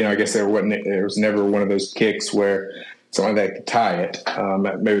 But I guess there was never one of those kicks where someone that could tie it.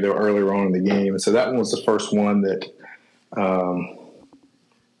 Maybe they were earlier on in the game, and so that one was the first one that,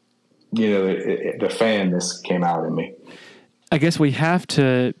 the fanness came out in me. I guess we have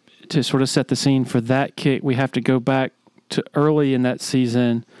to sort of set the scene for that kick. We have to go back to early in that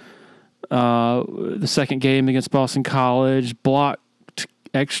season. The second game against Boston College, blocked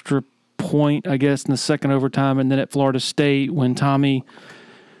extra point, I guess, in the second overtime, and then at Florida State when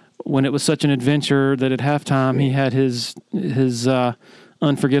it was such an adventure that at halftime he had his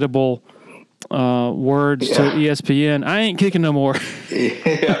unforgettable words to ESPN. I ain't kicking no more.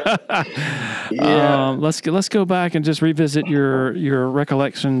 Let's go back and just revisit your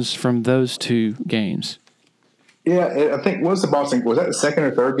recollections from those 2 games. Yeah, I think was that the second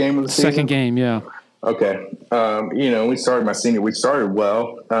or third game of the season? Second game, yeah. Okay. We started my senior. We started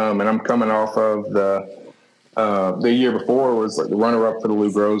well, and I'm coming off of the year before was like the runner-up for the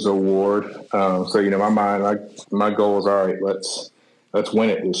Lou Groza Award. My goal was, all right, let's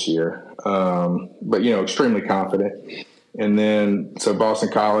win it this year. But extremely confident. And then so Boston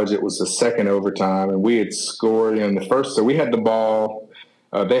College, it was the second overtime, and we had scored in the first. So we had the ball.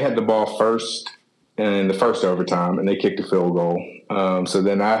 They had the ball first in the first overtime, and they kicked a field goal. So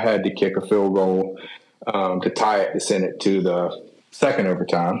then I had to kick a field goal to tie it, to send it to the second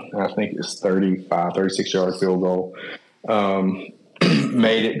overtime. I think it was 36-yard field goal.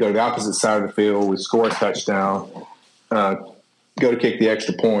 Made it, go to the opposite side of the field. We score a touchdown, go to kick the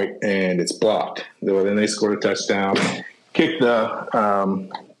extra point, and it's blocked. Then they scored a touchdown, kick the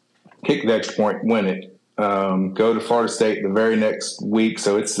extra point, win it. Go to Florida State the very next week.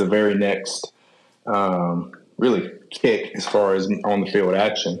 So it's the very next really kick as far as on the field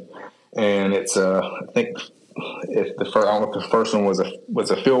action. And it's I think if the first one was a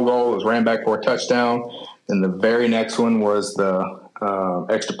field goal, it was ran back for a touchdown, and the very next one was the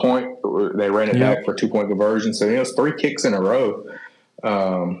extra point. They ran it back for a 2-point conversion. So it's 3 kicks in a row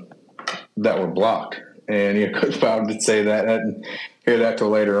that were blocked. And Coach Bowden did say that. I didn't hear that till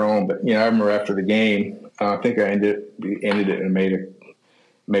later on, but I remember after the game, I think I ended it and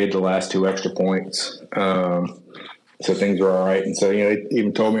made the last 2 extra points. So things were all right. And so, he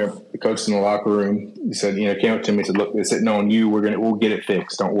even told me, the coach in the locker room, he said, came up to me and said, look, it's sitting on you. We'll get it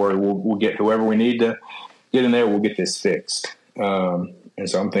fixed. Don't worry. We'll get whoever we need to get in there. We'll get this fixed. And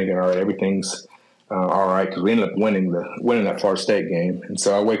so I'm thinking, all right, everything's all right. Cause we ended up winning that Florida State game. And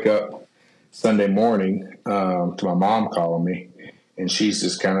so I wake up Sunday morning, to my mom calling me, and she's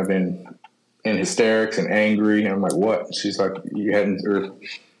just kind of in hysterics and angry. And I'm like, what? She's like, you hadn't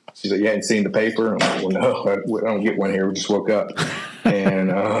seen the paper? I'm like, well, no, I don't get one here. We just woke up. And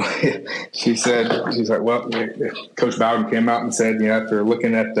she's like, well, Coach Bowden came out and said, after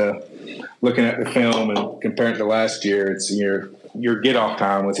looking at the film and comparing it to last year, it's your get off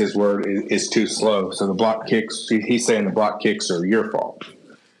time, was his word, is too slow. So the block kicks, he's saying the block kicks are your fault.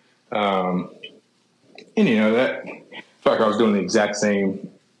 That felt like I was doing the exact same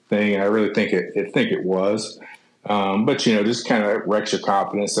thing. I really think it was. But just kind of wrecks your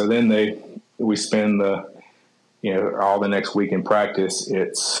confidence. So then we spend all the next week in practice.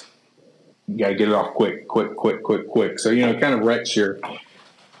 It's, you got to get it off quick. So, it kind of wrecks it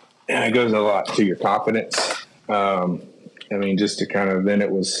goes a lot to your confidence. Just to kind of, then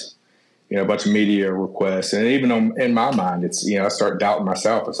it was, a bunch of media requests. And even in my mind, it's, I start doubting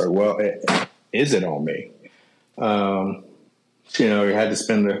myself. It's like, well, is it on me? You had to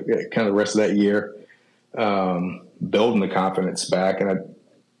spend the rest of that year building the confidence back, and I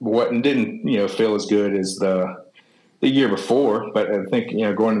didn't feel as good as the year before, but I think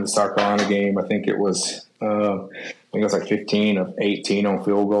going to the South Carolina game, I think it was like 15 of 18 on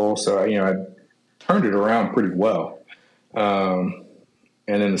field goal, so I turned it around pretty well.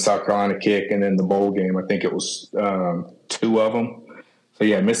 And then the South Carolina kick, and then the bowl game, I think it was 2 of them. So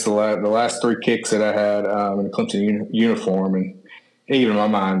I missed the last 3 kicks that I had in the Clemson uniform, and even in my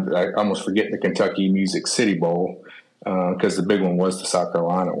mind, I almost forget the Kentucky Music City Bowl because the big one was the South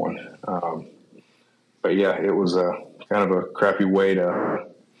Carolina one. But it was kind of a crappy way to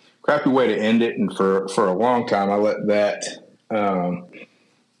end it. And for a long time, I let that, the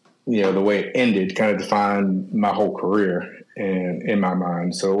way it ended kind of define my whole career. and in my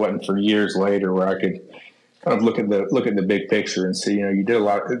mind. So it wasn't for years later where I could kind of look at the big picture and see, you did a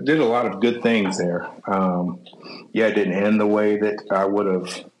lot of good things there. Yeah, it didn't end the way that I would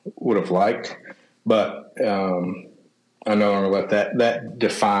have liked, but I no longer let that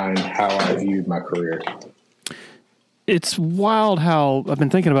define how I viewed my career. It's wild how I've been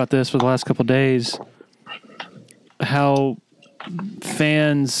thinking about this for the last couple of days. How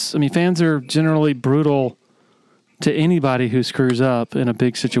fans are generally brutal to anybody who screws up in a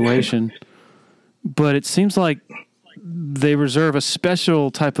big situation, but it seems like they reserve a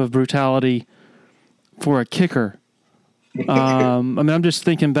special type of brutality for a kicker. I'm just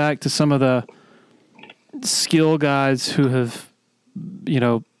thinking back to some of the skill guys who have,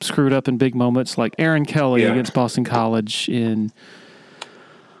 screwed up in big moments, like Aaron Kelly against Boston College in,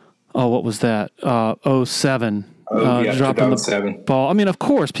 what was that? 07. Dropping the ball. I mean, of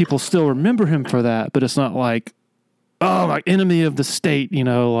course, people still remember him for that, but it's not like, like enemy of the state,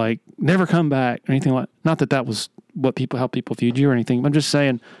 like never come back or anything like. Not that that was how people viewed you or anything. I'm just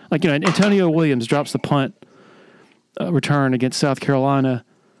saying, like, Antonio Williams drops the punt return against South Carolina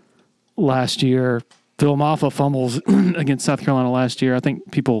last year. Phil Maffa fumbles against South Carolina last year. I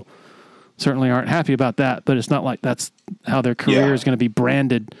think people certainly aren't happy about that, but it's not like that's how their career is going to be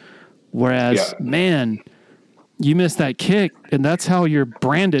branded. Whereas, man, you missed that kick, and that's how you're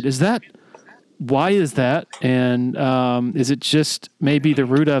branded. Why is that? And is it just maybe the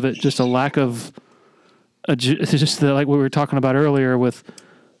root of it, just a lack of, it's just like we were talking about earlier with,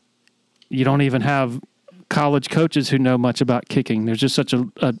 you don't even have college coaches who know much about kicking. There's just such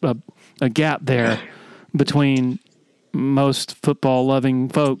a gap there between most football-loving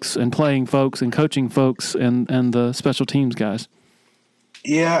folks and playing folks and coaching folks and the special teams guys.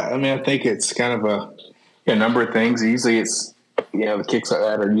 Yeah, I mean, I think it's kind of a number of things. Usually it's, the kicks like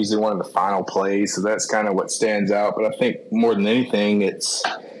that are usually one of the final plays, so that's kind of what stands out. But I think more than anything, it's,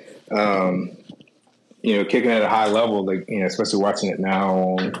 kicking at a high level, especially watching it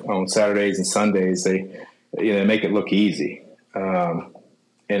now on Saturdays and Sundays, they make it look easy.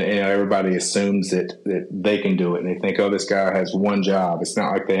 And everybody assumes that they can do it, and they think, oh, this guy has one job. It's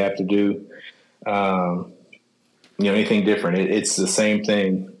not like they have to do, anything different. It's the same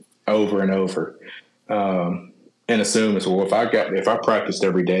thing over and over, and assume as well. If I practiced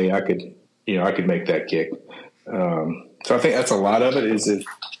every day, I could make that kick. So I think that's a lot of it. Is that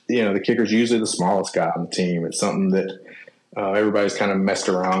the kicker's usually the smallest guy on the team. It's something that everybody's kind of messed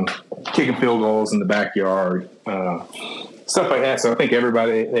around, kicking field goals in the backyard. Stuff like that. So I think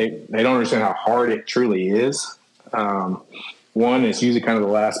everybody, they don't understand how hard it truly is. One, it's usually kind of the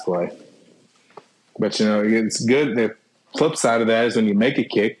last play. But, it's good. The flip side of that is when you make a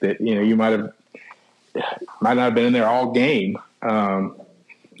kick that, you might not have been in there all game, done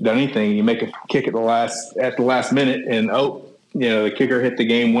anything. You make a kick at the last minute and, the kicker hit the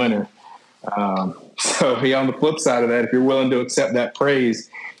game winner. So on the flip side of that, if you're willing to accept that praise,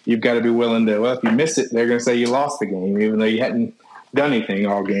 you've got to be willing to, if you miss it, they're going to say you lost the game, even though you hadn't done anything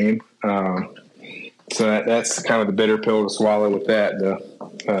all game. So that's kind of the bitter pill to swallow with that.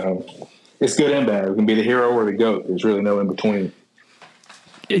 It's good and bad. It can be the hero or the GOAT. There's really no in between.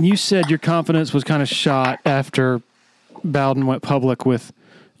 And you said your confidence was kind of shot after Bowden went public with,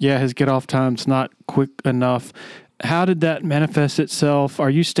 his get-off time's not quick enough. How did that manifest itself?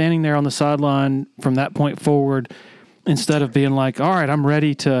 Are you standing there on the sideline from that point forward instead of being like, all right, I'm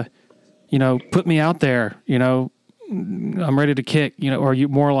ready to, put me out there, I'm ready to kick, or are you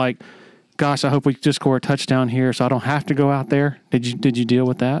more like, gosh, I hope we just score a touchdown here so I don't have to go out there? Did you deal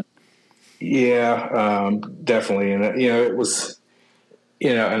with that? Yeah, definitely. And, it was,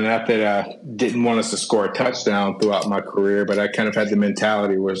 and not that I didn't want us to score a touchdown throughout my career, but I kind of had the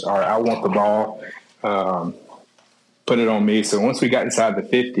mentality was, all right, I want the ball, put it on me. So once we got inside the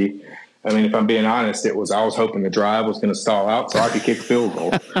 50, I mean, if I'm being honest, I was hoping the drive was going to stall out so I could kick a field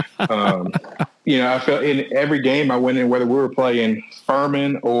goal. I felt in every game I went in, whether we were playing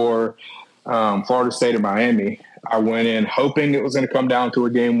Furman or Florida State or Miami, I went in hoping it was going to come down to a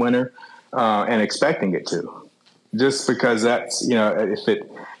game winner and expecting it to. Just because that's, if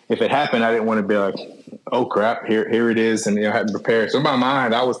it happened, I didn't want to be like, oh crap, here it is, and I hadn't prepared. So in my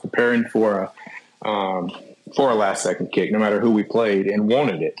mind, I was preparing for a last second kick, no matter who we played, and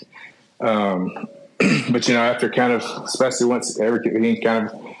wanted it. But after kind of, especially once everything kind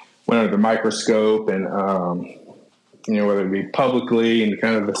of went under the microscope, and whether it be publicly and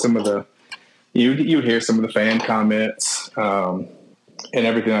kind of some of the, you'd hear some of the fan comments and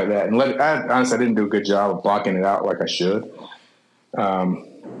everything like that. And honestly, I didn't do a good job of blocking it out like I should.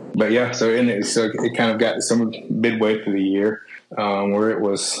 But yeah, so it kind of got some midway through the year where it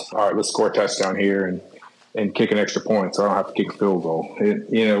was, all right, let's score a touchdown here, and and kick an extra point, so I don't have to kick a field goal. And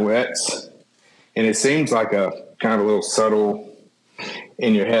it seems like a kind of a little subtle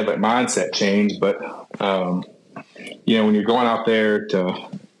in your head, like mindset change. But, when you're going out there to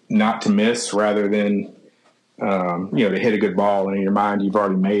not to miss rather than, to hit a good ball, and in your mind, you've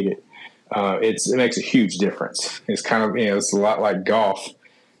already made it. It makes a huge difference. It's kind of, it's a lot like golf.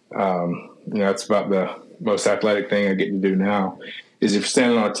 It's about the most athletic thing I get to do now is if you're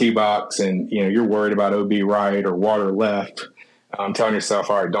standing on a tee box and, you're worried about OB right or water left, telling yourself,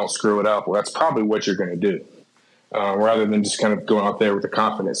 all right, don't screw it up. Well, that's probably what you're going to do, rather than just kind of going out there with a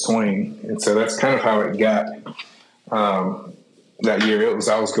confident swing. And so that's kind of how it got that year.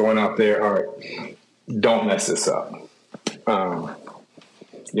 I was going out there, all right, don't mess this up.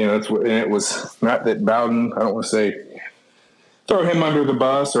 It was not that Bowden, I don't want to say throw him under the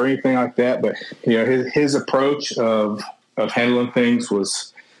bus or anything like that, but his approach of handling things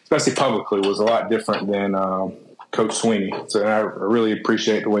was, especially publicly, was a lot different than Coach Sweeney. So I really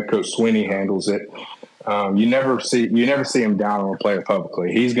appreciate the way Coach Sweeney handles it. You never see him down on a player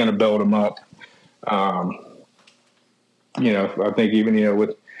publicly. He's going to build him up. I think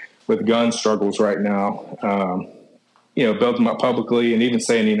even with gun struggles right now, build him up publicly, and even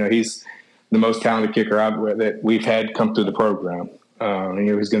saying he's the most talented kicker that we've had come through the program.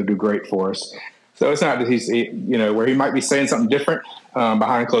 He's going to do great for us. So it's not that he's, where he might be saying something different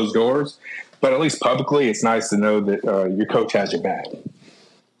behind closed doors, but at least publicly, it's nice to know that your coach has your back.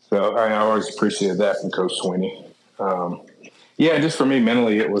 So I always appreciated that from Coach Sweeney. Just for me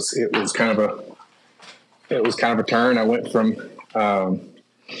mentally, it was kind of a turn. I went from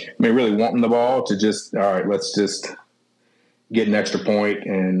really wanting the ball to just, all right, let's just get an extra point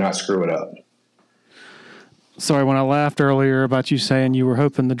and not screw it up. Sorry, when I laughed earlier about you saying you were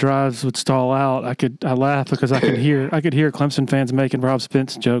hoping the drives would stall out, I laughed because I could hear Clemson fans making Rob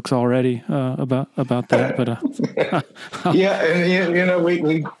Spence jokes already about that. But yeah, and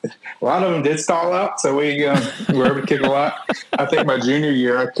we a lot of them did stall out, so we were able to kick a lot. I think my junior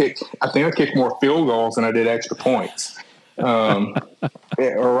year, I kicked more field goals than I did extra points, it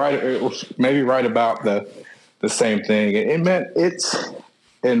was maybe right about the same thing. It meant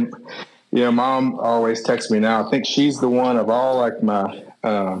and. Mom always texts me now. I think she's the one of all like my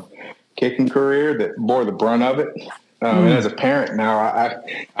kicking career that bore the brunt of it. And as a parent now,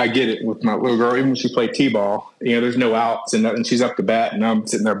 I get it with my little girl. Even when she played t-ball, there's no outs and she's up to bat, and I'm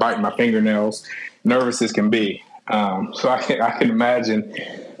sitting there biting my fingernails, nervous as can be. So I can imagine,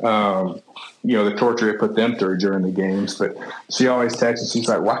 the torture it put them through during the games. But she always texts, and she's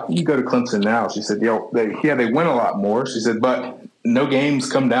like, "Why can you go to Clemson now?" She said, they win a lot more. She said, but no games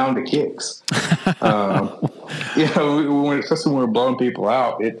come down to kicks. Especially when we're blowing people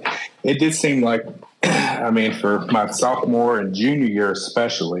out, it did seem like, for my sophomore and junior year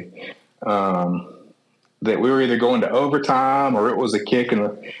especially, that we were either going to overtime or it was a kick in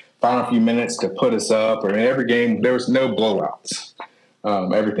the final few minutes to put us up. Or in every game, there was no blowouts.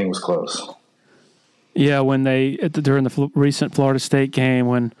 Everything was close. Yeah, when during the recent Florida State game,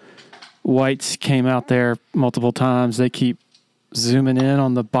 when Whites came out there multiple times, they keep zooming in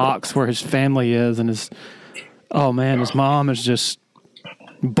on the box where his family is, and his mom is just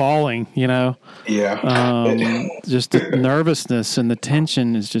bawling, Yeah. Just the nervousness and the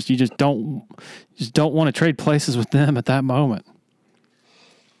tension is just, you just don't want to trade places with them at that moment.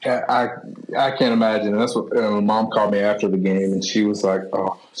 I can't imagine. And that's what Mom called me after the game, and she was like,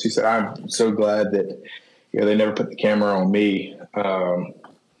 she said, "I'm so glad that they never put the camera on me."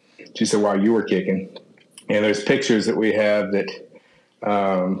 She said, "While you were kicking." And there's pictures that we have that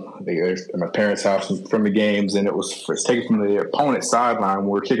there's at my parents' house from the games, and it's taken from the opponent's sideline.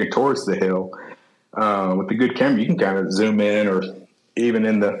 We're kicking towards the hill. With the good camera, you can kind of zoom in, or even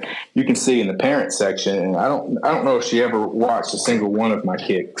you can see in the parent section. And I don't know if she ever watched a single one of my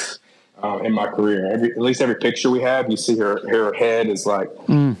kicks in my career. At least every picture we have, you see her head is like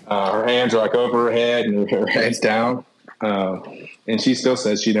her hands are like over her head and her head's down. And she still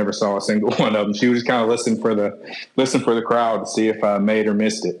says she never saw a single one of them. She was just kind of listening for the crowd to see if I made or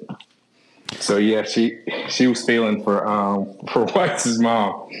missed it. So yeah, she was feeling for White's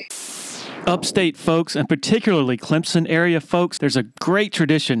mom. Upstate folks, and particularly Clemson area folks, there's a great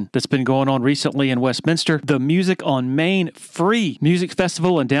tradition that's been going on recently in Westminster, the Music on Main Free Music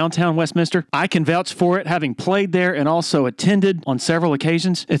Festival in downtown Westminster. I can vouch for it, having played there and also attended on several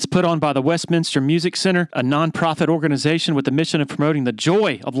occasions. It's put on by the Westminster Music Center, a nonprofit organization with the mission of promoting the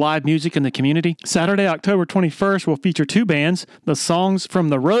joy of live music in the community. Saturday, October 21st will feature two bands, the Songs from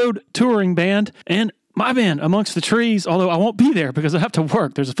the Road Touring Band and My man, Amongst the Trees, although I won't be there because I have to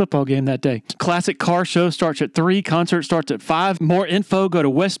work. There's a football game that day. Classic Car Show starts at 3. Concert starts at 5. More info, go to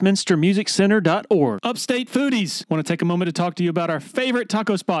westminstermusiccenter.org. Upstate Foodies. Want to take a moment to talk to you about our favorite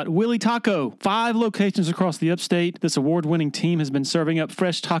taco spot, Willie Taco. 5 locations across the upstate. This award-winning team has been serving up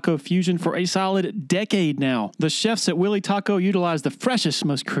fresh taco fusion for a solid decade now. The chefs at Willie Taco utilize the freshest,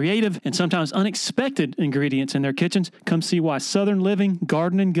 most creative, and sometimes unexpected ingredients in their kitchens. Come see why Southern Living,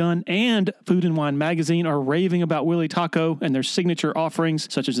 Garden and Gun, and Food and Wine Magazine are raving about Willie Taco and their signature offerings,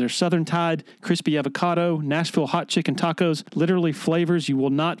 such as their Southern Tide, Crispy Avocado, Nashville Hot Chicken Tacos, literally flavors you will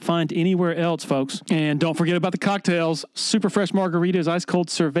not find anywhere else, folks. And don't forget about the cocktails, super fresh margaritas, ice cold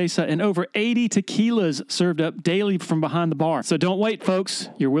cerveza, and over 80 tequilas served up daily from behind the bar. So don't wait, folks.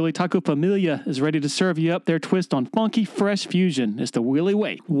 Your Willie Taco Familia is ready to serve you up their twist on funky, fresh fusion. It's the Willie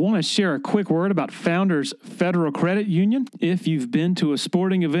way. Want to share a quick word about Founders Federal Credit Union? If you've been to a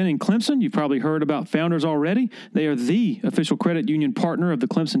sporting event in Clemson, you've probably heard about Founders already. They are the official credit union partner of the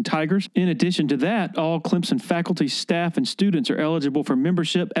Clemson Tigers. In addition to that, all Clemson faculty, staff, and students are eligible for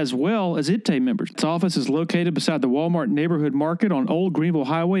membership as well as IPTAY members. Its office is located beside the Walmart Neighborhood Market on Old Greenville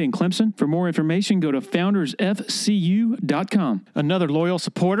Highway in Clemson. For more information, go to foundersfcu.com. Another loyal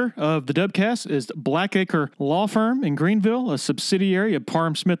supporter of the Dubcast is Blackacre Law Firm in Greenville, a subsidiary of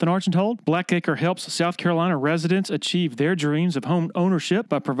Parham Smith and Archenhold. Blackacre helps South Carolina residents achieve their dreams of home ownership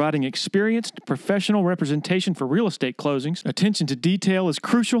by providing experienced, professional representation for real estate closings. Attention to detail is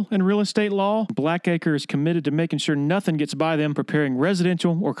crucial in real estate law. Blackacre is committed to making sure nothing gets by them preparing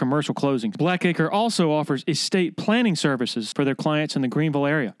residential or commercial closings. Blackacre also offers estate planning services for their clients in the Greenville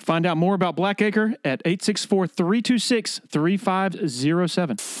area. Find out more about Blackacre at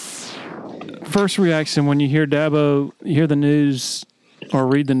 864-326-3507. First reaction when you hear Dabo, you hear the news or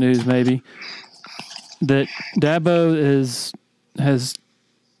read the news maybe, that Dabo has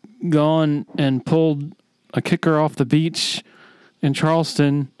gone and pulled a kicker off the beach in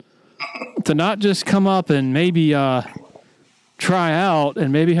Charleston to not just come up and maybe try out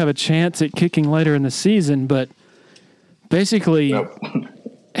and maybe have a chance at kicking later in the season, but basically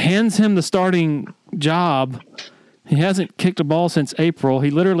hands him the starting job. He hasn't kicked a ball since April.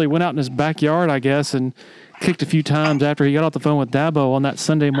 He literally went out in his backyard, I guess, and kicked a few times after he got off the phone with Dabo on that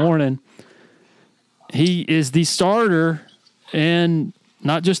Sunday morning. He is the starter, and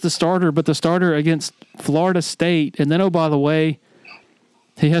not just the starter, but the starter against Florida State. And then, oh, by the way,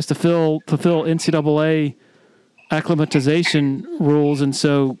 he has to fulfill NCAA acclimatization rules. And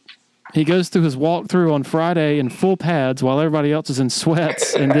so he goes through his walkthrough on Friday in full pads while everybody else is in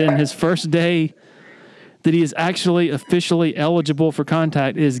sweats. And then his first day that he is actually officially eligible for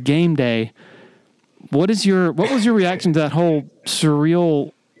contact is game day. What was your reaction to that whole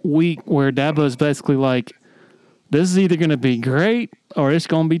surreal week where Dabo is basically like, this is either going to be great or it's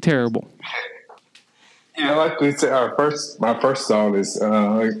going to be terrible? Yeah, like we said, my first song is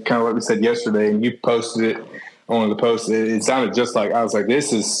kind of like we said yesterday, and you posted it on one of the posts. It sounded just like, I was like,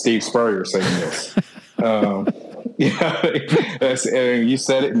 this is Steve Spurrier saying this. And you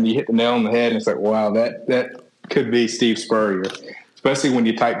said it and you hit the nail on the head, and it's like, wow, that could be Steve Spurrier, especially when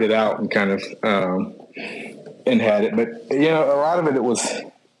you typed it out and kind of and had it. But a lot of it was,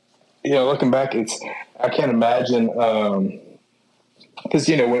 looking back, I can't imagine because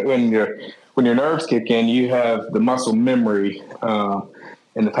when your nerves kick in, you have the muscle memory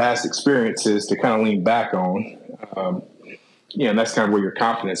and the past experiences to kind of lean back on. And that's kind of where your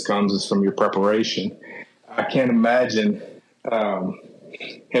confidence comes, is from your preparation. I can't imagine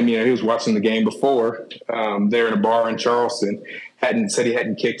him. He was watching the game before there in a bar in Charleston. Said he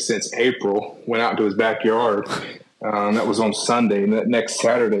hadn't kicked since April. Went out to his backyard. That was on Sunday. And that next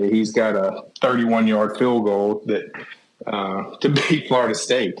Saturday, he's got a 31-yard field goal that to beat Florida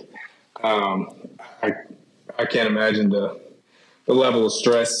State. I can't imagine the level of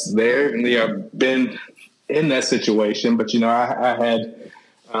stress there. And I've been in that situation, but I had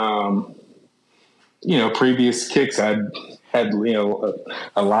previous kicks. I'd had a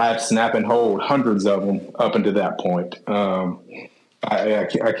live snap and hold, hundreds of them up until that point. I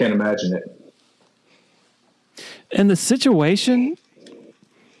can't imagine it. And the situation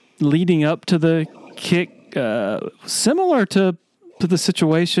leading up to the kick, similar to the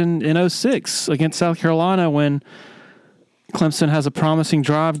situation in 2006 against South Carolina when Clemson has a promising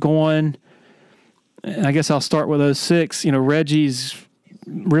drive going. And I guess I'll start with 2006. Reggie's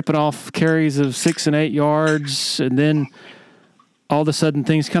ripping off carries of 6 and 8 yards, and then all of a sudden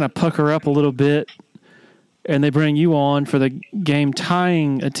things kind of pucker up a little bit, and they bring you on for the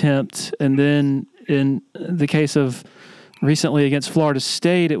game-tying attempt. And then in the case of recently against Florida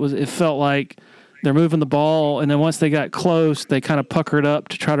State, it felt like they're moving the ball, and then once they got close, they kind of puckered up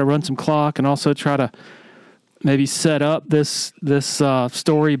to try to run some clock and also try to maybe set up this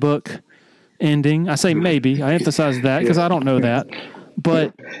storybook ending. I say maybe. I emphasize that because I don't know that.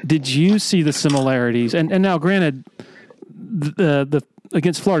 But did you see the similarities? And now, granted, the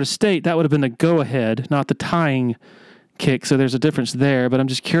against Florida State, that would have been the go-ahead, not the tying kick. So there's a difference there. But I'm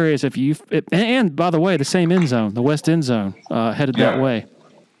just curious if you and by the way, the same end zone, the west end zone, headed that way.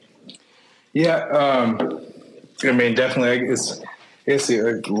 Yeah, I mean, definitely, it's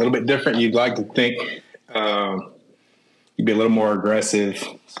a little bit different. You'd like to think you'd be a little more aggressive,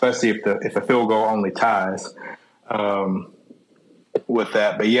 especially if the field goal only ties with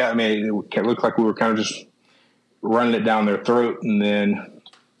that. But yeah, I mean, it looked like we were kind of just running it down their throat, and then,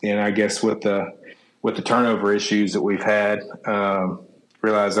 I guess with the turnover issues that we've had,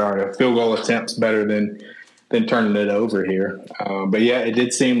 realized our field goal attempts better than turning it over here. But yeah, it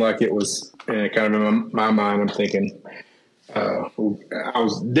did seem like it was kind of in my mind. I'm thinking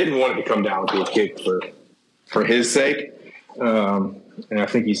didn't want it to come down to a kick for his sake. And I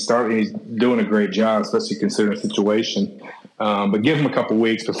think he's doing a great job, especially considering the situation. But give him a couple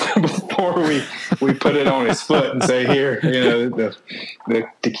weeks before we put it on his foot and say, here,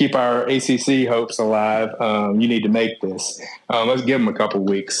 to keep our ACC hopes alive, you need to make this. Let's give him a couple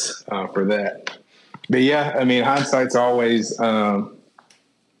weeks for that. But yeah, I mean, hindsight's always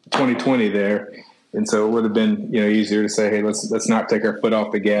 20/20 there, and so it would have been easier to say, hey, let's not take our foot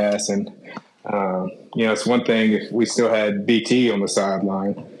off the gas. And it's one thing if we still had BT on the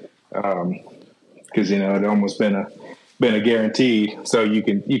sideline, because it almost been a guarantee. So you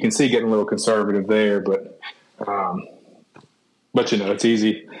can see getting a little conservative there, but it's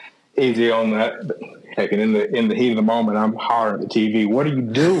easy on that. But heck, and in the heat of the moment, I'm hollering at the TV, "What are you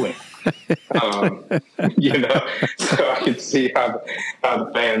doing?" So I can see how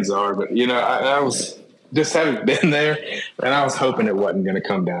the fans are. But I was just haven't been there, and I was hoping it wasn't going to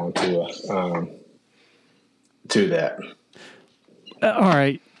come down to that. All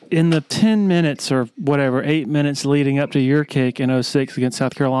right. In the 10 minutes or whatever, 8 minutes leading up to your kick in 2006 against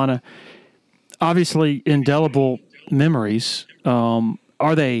South Carolina, obviously indelible memories.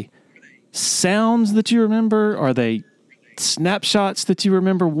 Are they sounds that you remember? Are they snapshots that you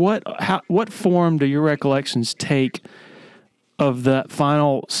remember? What form do your recollections take of that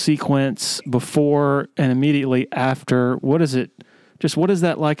final sequence before and immediately after? What is it? Just what is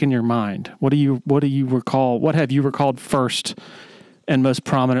that like in your mind? What do you recall? What have you recalled first and most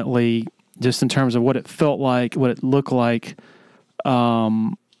prominently, just in terms of what it felt like, what it looked like?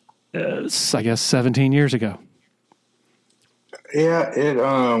 I guess 17 years ago. Yeah,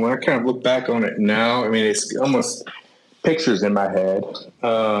 when I kind of look back on it now, I mean, it's almost pictures in my head,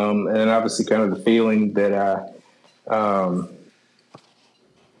 and obviously kind of the feeling that I,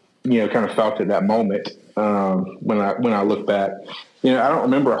 kind of felt at that moment when I look back. I don't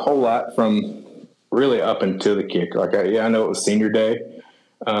remember a whole lot from really up until the kick. Like, I know it was senior day,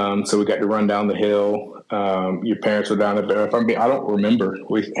 so we got to run down the hill. Your parents were down there. I don't remember.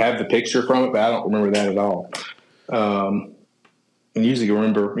 We have the picture from it, but I don't remember that at all. And usually you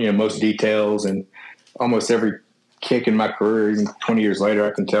remember, most details, and almost every kick in my career, even 20 years later,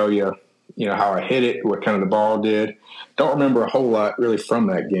 I can tell you, how I hit it, what kind of the ball did. Don't remember a whole lot really from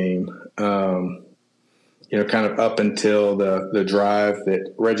that game. Kind of up until the drive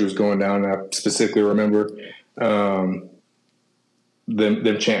that Reggie was going down. And I specifically remember them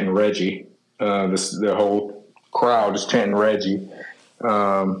chanting Reggie, the whole crowd just chanting Reggie,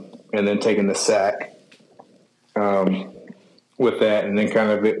 and then taking the sack with that. And then kind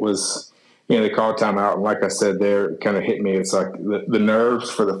of it was, they called timeout. And like I said there, it kind of hit me. It's like the nerves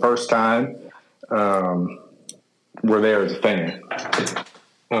for the first time were there as a fan.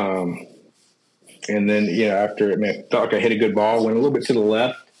 And then, after it, I felt like I hit a good ball, went a little bit to the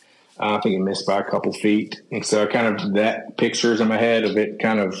left. I think it missed by a couple feet. And so that pictures in my head of it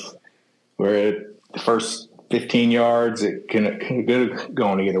kind of where the first 15 yards, it could have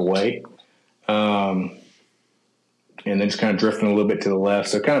gone either way. And then just kind of drifting a little bit to the left.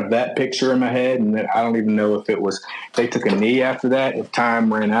 So kind of that picture in my head. And then I don't even know if they took a knee after that, if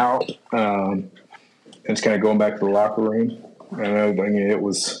time ran out. And it's kind of going back to the locker room. I know, it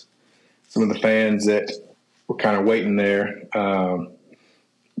was some of the fans that were kind of waiting there,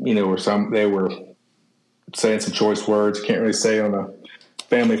 they were saying some choice words. Can't really say on a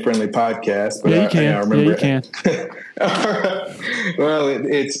family-friendly podcast, but yeah, you can. I remember. Yeah, you can. Well,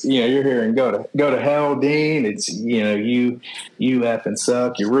 it's you're hearing go to hell, Dean. It's you effing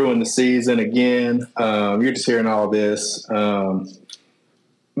suck. You ruined the season again. You're just hearing all this. Trying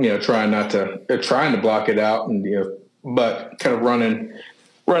to block it out, and but kind of running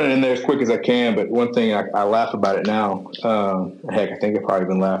running in there as quick as I can. But one thing I laugh about it now, heck, I think I probably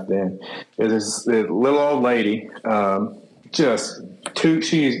even laughed then, is this little old lady,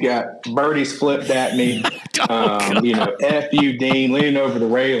 she's got birdies flipped at me, F you, Dean, leaning over the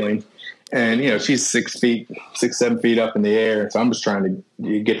railing. And, she's 7 feet up in the air. So I'm just trying to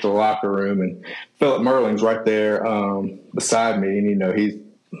get to the locker room. And Philip Merling's right there beside me. And, he's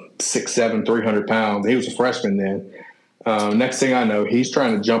 6'7", 300 pounds. He was a freshman then. Next thing I know, he's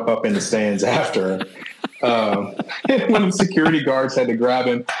trying to jump up in the stands after her. One of the security guards had to grab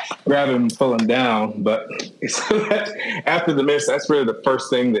him, and pull him down. But so after the miss, that's really the first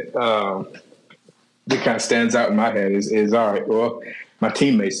thing that kind of stands out in my head is all right, well, my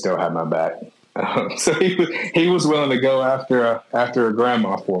teammates still have my back. So he was willing to go after a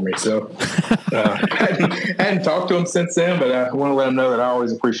grandma for me. So I hadn't talked to him since then, but I want to let him know that I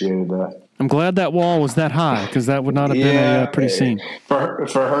always appreciated that. I'm glad that wall was that high because that would not have been a pretty scene. For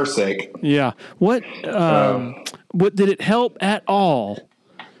her sake. Yeah. What did it help at all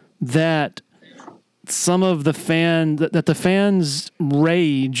that some of the fans'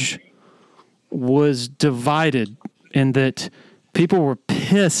 rage was divided and that people were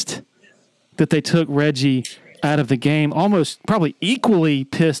pissed that they took Reggie out of the game, almost probably equally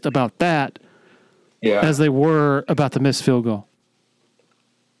pissed about that as they were about the missed field goal?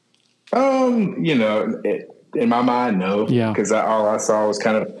 In my mind, no. Yeah. Because all I saw was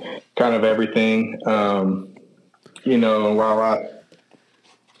kind of everything. And while I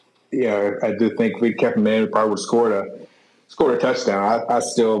do think if we kept him in, we probably would have scored a touchdown. I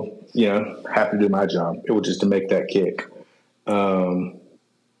still, have to do my job. It was just to make that kick. So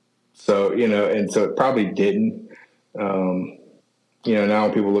it probably didn't. Now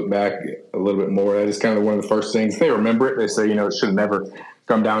when people look back a little bit more, that is kind of one of the first things. They remember it. They say, it should have never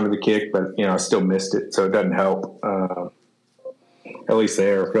come down to the kick, but, I still missed it. So it doesn't help. At least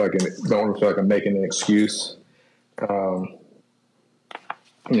there. I don't want to feel like I'm making an excuse. We're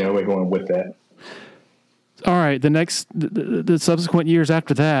going with that. All right. The subsequent years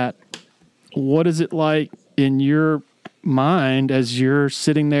after that, what is it like in your mind as you're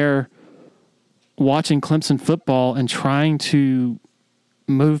sitting there watching Clemson football and trying to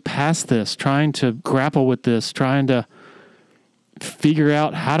move past this, trying to grapple with this, trying to figure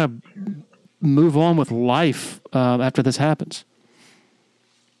out how to move on with life after this happens?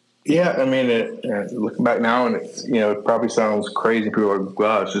 Yeah, I mean, looking back now, and it probably sounds crazy. People are like,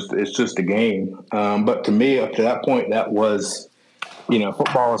 "Wow, it's just a game." But to me, up to that point, that was,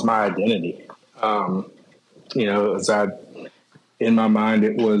 football was my identity. In my mind,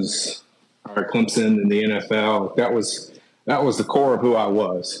 it was our Clemson and the NFL. That was the core of who I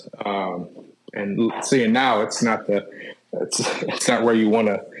was. And seeing now, it's not where you want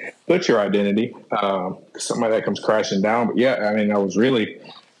to put your identity. Something like that comes crashing down. But yeah, I mean, I was really,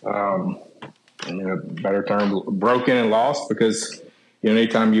 better term, broken and lost because,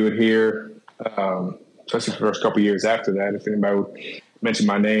 anytime you would hear, especially the first couple of years after that, if anybody would mention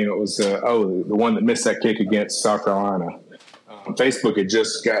my name, it was, the one that missed that kick against South Carolina. Facebook had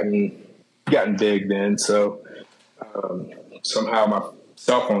just gotten big then. So, somehow my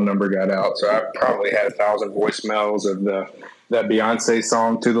cell phone number got out. So I probably had 1,000 voicemails of that Beyonce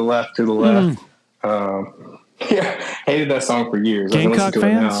song, To the Left, To the Left. Hated that song for years. Gamecock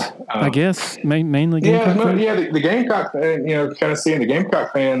fans, I guess, mainly Gamecock fans? Yeah, the Gamecock, kind of seeing the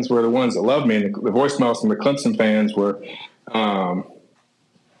Gamecock fans were the ones that loved me, and the voicemails from the Clemson fans were the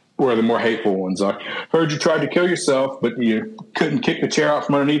more hateful ones. Like, heard you tried to kill yourself, but you couldn't kick the chair out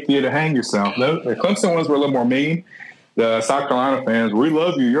from underneath you to hang yourself. No, the Clemson ones were a little more mean. The South Carolina fans, we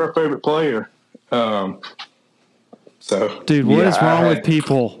love you. You're our favorite player. Dude, what is wrong with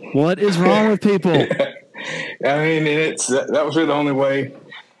people? What is wrong with people? I mean, that was really the only way.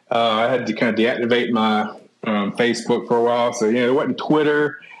 I had to kind of deactivate my Facebook for a while. So, there wasn't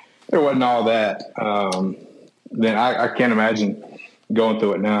Twitter. There wasn't all that. Then I can't imagine going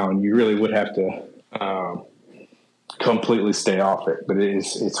through it now. And you really would have to completely stay off it. But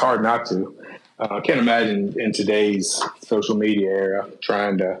it's hard not to. I can't imagine in today's social media era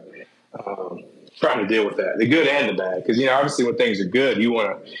trying to deal with that, the good and the bad. Because, obviously when things are good, you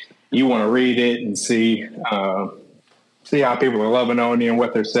want to read it and see how people are loving on you and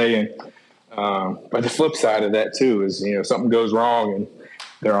what they're saying. But the flip side of that too is, something goes wrong and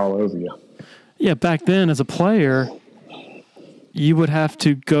they're all over you. Yeah. Back then as a player, you would have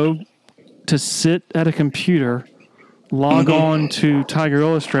to go to sit at a computer, log on to Tiger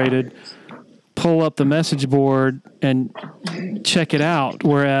Illustrated, pull up the message board and check it out.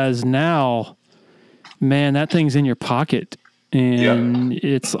 Whereas now, man, that thing's in your pocket. And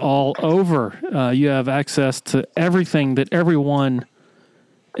it's all over. You have access to everything that everyone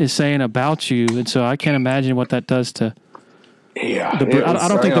is saying about you. And so I can't imagine what that does to Yeah. I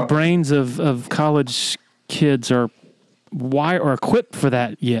don't think the brains of college kids are equipped for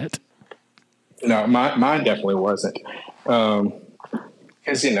that yet. No, mine definitely wasn't.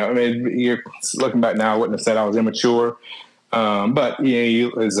 Because, I mean, you're looking back now, I wouldn't have said I was immature. But,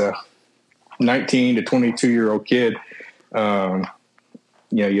 you as a 19 to 22-year-old kid,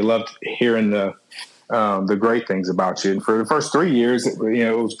 you loved hearing the great things about you. And for the first 3 years, it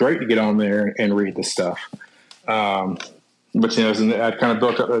was great to get on there and read the stuff. But, I kind of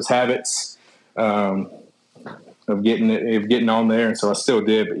built up those habits of getting on there. And so I still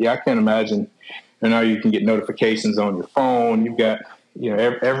did. But, I can't imagine. And now you can get notifications on your phone. You've got,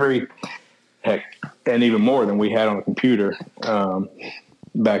 every heck, and even more than we had on the computer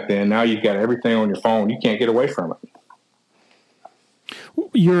back then. Now you've got everything on your phone. You can't get away from it.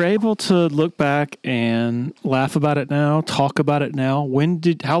 You're able to look back and laugh about it now, talk about it now.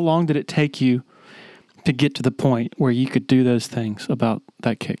 How long did it take you to get to the point where you could do those things about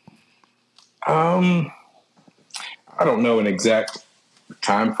that kick? I don't know an exact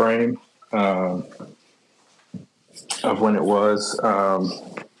time frame of when it was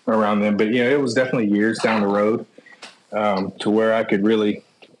around then, but it was definitely years down the road to where I could really,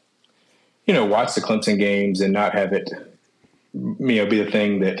 watch the Clemson games and not have it, be the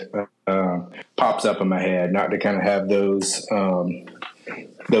thing that pops up in my head, not to kind of have those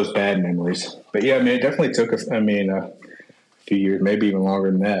bad memories. But it definitely took a few years, maybe even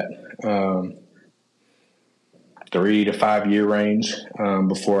longer than that. 3 to 5 year range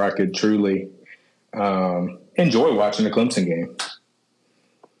before I could truly enjoy watching the Clemson game.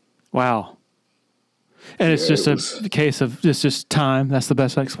 Wow. And it's just a case of it's just time. That's the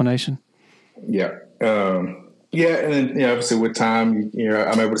best explanation. Yeah. And then, obviously with time,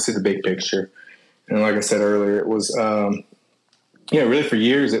 I'm able to see the big picture. And like I said earlier, it was, really for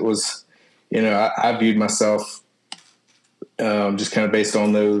years it was, I viewed myself just kind of based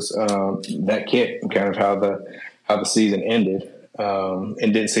on those, that kick and kind of how the season ended, and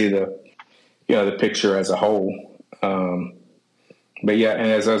didn't see the picture as a whole. But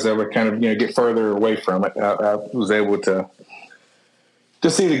and as I was able to kind of, get further away from it, I was able to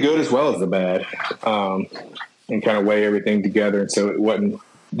see the good as well as the bad, and kind of weigh everything together. And so it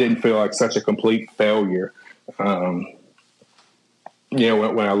didn't feel like such a complete failure. When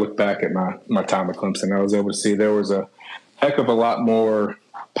I look back at my time at Clemson, I was able to see there was a heck of a lot more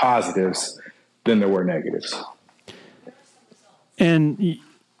positives than there were negatives. And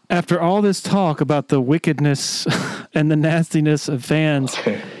after all this talk about the wickedness and the nastiness of fans,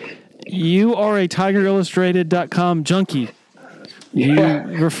 you are a TigerIllustrated.com junkie. You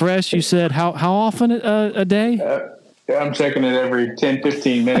refresh, you said, how often a day? I'm checking it every 10,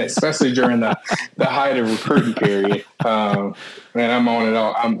 15 minutes, especially during the height of recruiting period. And I'm on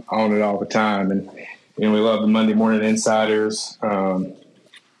it all the time. And, we love the Monday morning insiders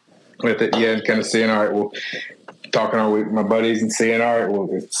with it. Yeah, kind of seeing, all right, well, talking with my buddies and saying, all right, well,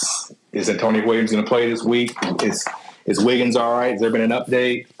 is Antonio Williams going to play this week? Is Wiggins all right? Has there been an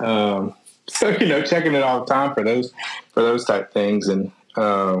update? So, checking it all the time for those type things. And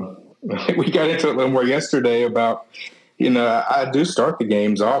we got into it a little more yesterday about, I do start the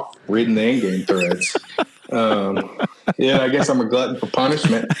games off reading the in-game threads. I guess I'm a glutton for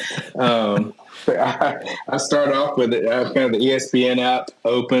punishment. I start off with kind of the ESPN app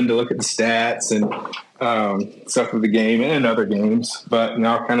open to look at the stats and stuff of the game and in other games. But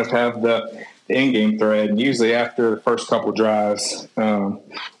now I kind of have the in-game thread. And usually after the first couple drives,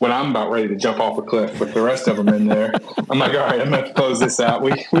 when I'm about ready to jump off a cliff with the rest of them in there, I'm like, all right, I'm going to close this out.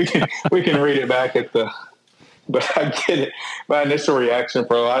 We can read it back at the. But I get it. My initial reaction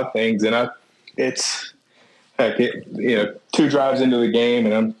for a lot of things, and it's 2 drives into the game,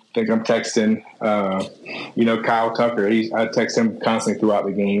 and I'm texting, Kyle Tucker. I text him constantly throughout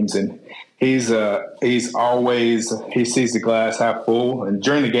the games, and he's always, he sees the glass half full, and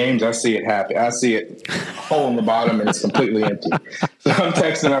during the games I see it half. I see it hole in the bottom, and it's completely empty. So I'm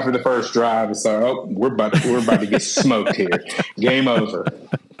texting after the first drive. It's like, we're about to get smoked here. Game over.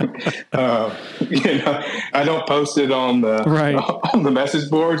 I don't post it on the message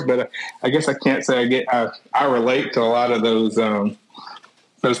boards, but I guess I can't say I relate to a lot of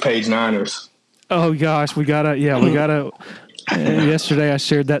those page niners. Oh gosh, we gotta. Yesterday I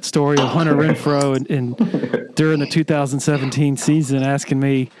shared that story of Hunter Renfrow and during the 2017 season asking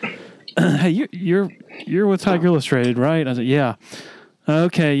me, "Hey, you're with Tiger Illustrated, right?" I said, "Yeah."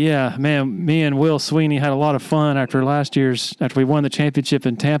 Okay, yeah, man. Me and Will Sweeney had a lot of fun after we won the championship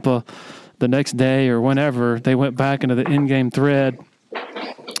in Tampa. The next day or whenever, they went back into the in-game thread.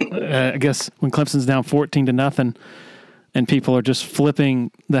 I guess when Clemson's down 14-0, and people are just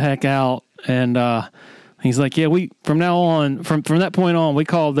flipping the heck out. And he's like, yeah, from now on, from that point on, we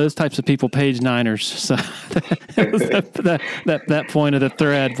call those types of people page niners. So it was that point of the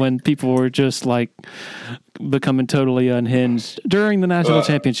thread when people were just like becoming totally unhinged during the national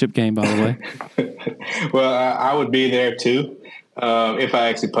championship game, by the way. Well, I would be there too. If I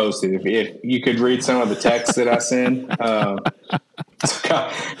actually posted, if you could read some of the texts that I send, Kyle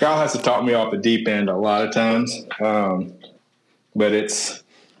has to talk me off the deep end a lot of times. But it's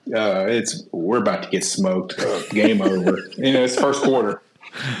we're about to get smoked. Game over. It's first quarter.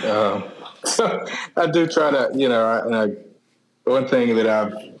 So I do try to, one thing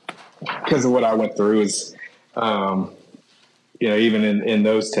that because of what I went through is, even in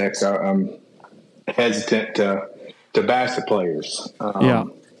those texts, I'm hesitant to bash the players.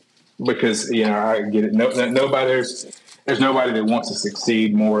 Because I get it. There's nobody that wants to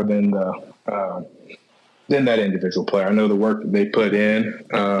succeed more than that individual player. I know the work that they put in.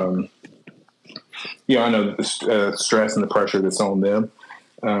 I know the stress and the pressure that's on them.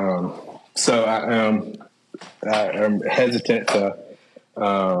 So I'm hesitant to. A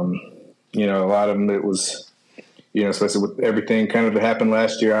lot of them. It was, especially with everything kind of that happened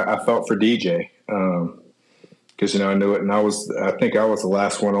last year. I felt for DJ. Because I knew it, and I think I was the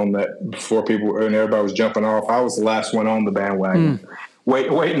last one on that before people and everybody was jumping off. I was the last one on the bandwagon,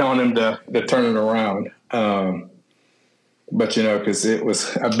 waiting on him to turn it around. But because it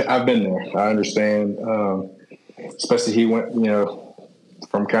was, I've been there. I understand. Especially he went,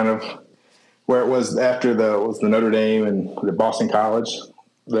 from kind of where it was after the Notre Dame and the Boston College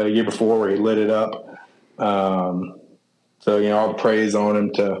the year before, where he lit it up. So all the praise on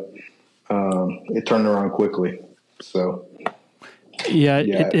him to it turned around quickly. So,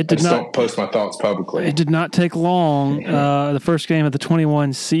 it did not. Don't post my thoughts publicly. It did not take long. The first game of the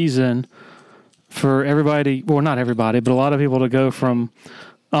 21 season for everybody. Well, not everybody, but a lot of people to go from,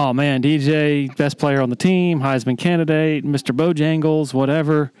 oh man, DJ, best player on the team, Heisman candidate, Mr. Bojangles,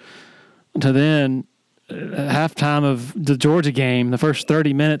 whatever, to then halftime of the Georgia game, the first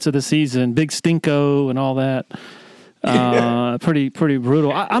 30 minutes of the season, big stinko and all that. Pretty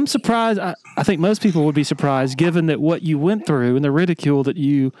brutal. I'm surprised. I think most people would be surprised, given that what you went through and the ridicule that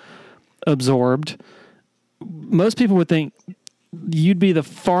you absorbed. Most people would think you'd be the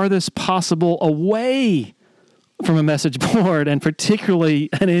farthest possible away from a message board, and particularly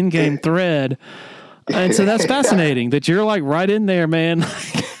an in-game thread. And so that's fascinating that you're like right in there, man.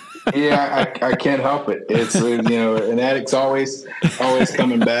 Yeah, I can't help it. It's an addict's always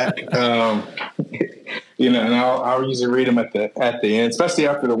coming back. And I'll usually read them at the end, especially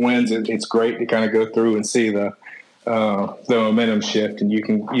after the wins. It's great to kind of go through and see the momentum shift, and you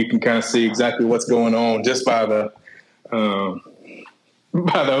can kind of see exactly what's going on just by the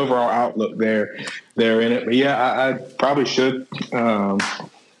overall outlook there in it. But yeah, I probably should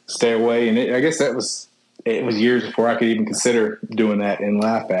stay away, and I guess it was years before I could even consider doing that and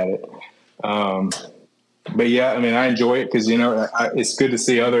laugh at it. But yeah, I mean, I enjoy it because it's good to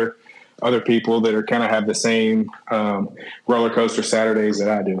see other people that are kind of have the same roller coaster Saturdays that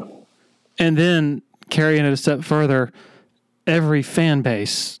I do. And then carrying it a step further, every fan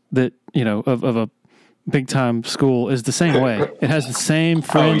base that of a big time school is the same way. It has the same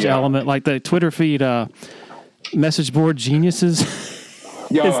fringe element, like the Twitter feed, message board geniuses.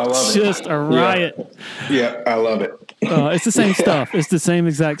 Yo, I love it. It's just a riot. Yeah, I love it. It's the same stuff. It's the same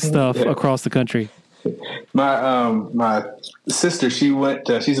exact stuff across the country. My sister, she's an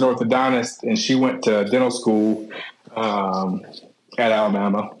orthodontist, and she went to dental school at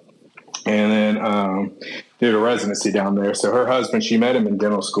Alabama, and then did a residency down there. So her husband, she met him in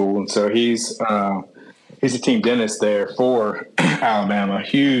dental school, and so he's a team dentist there for Alabama.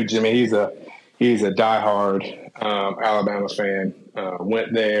 Huge. I mean, he's a diehard Alabama fan.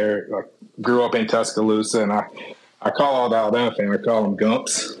 Went there, grew up in Tuscaloosa, and I call all the Alabama fans, I call them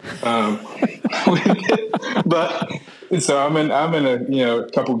Gumps. But so I'm in a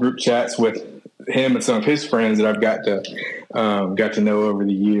couple group chats with him and some of his friends that I've got to know over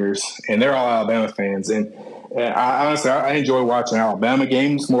the years, and they're all Alabama fans. And I honestly enjoy watching Alabama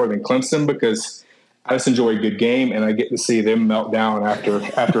games more than Clemson because I just enjoy a good game, and I get to see them melt down after a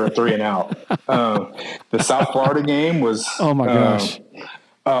 3-and-out. The South Florida game was oh my gosh.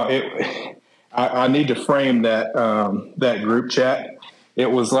 I need to frame that group chat. It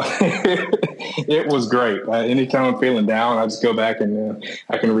was like it was great. Anytime I'm feeling down, I just go back and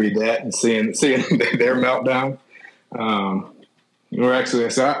I can read that and seeing their meltdown. I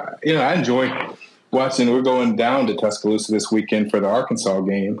enjoy watching. We're going down to Tuscaloosa this weekend for the Arkansas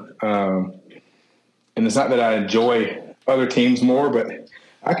game. And it's not that I enjoy other teams more, but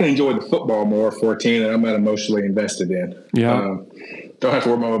I can enjoy the football more for a team that I'm not emotionally invested in. Yeah. Don't have to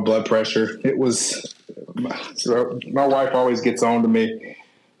worry about my blood pressure. My wife always gets on to me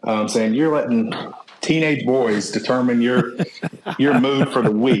saying, "You're letting teenage boys determine your mood for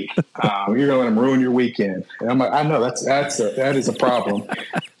the week. You're going to let them ruin your weekend." And I'm like, I know that is a problem.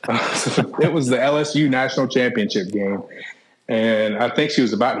 It was the LSU national championship game, and I think she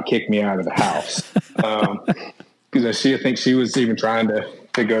was about to kick me out of the house because I think she was even trying to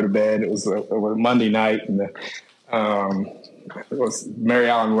go to bed. It was a Monday night, and it was Mary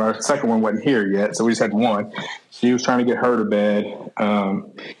Allen. Our second one wasn't here yet, so we just had one. She was trying to get her to bed.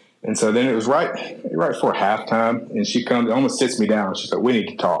 And so then it was right before halftime, and she comes, almost sits me down. She's like, "We need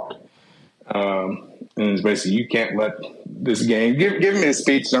to talk." And it's basically, you can't let this game. Give me a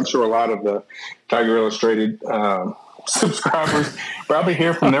speech. I'm sure a lot of the Tiger Illustrated subscribers probably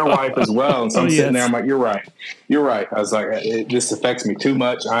hear from their wife as well. And so I'm sitting there. I'm like, "You're right." I was like, "This affects me too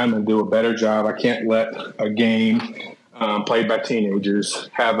much. I'm going to do a better job. I can't let a game played by teenagers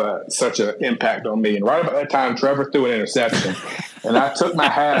have such an impact on me." And right about that time, Trevor threw an interception. And I took my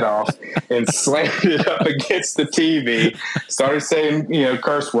hat off and slammed it up against the TV, started saying,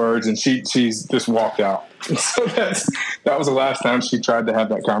 curse words, and she's just walked out. So that was the last time she tried to have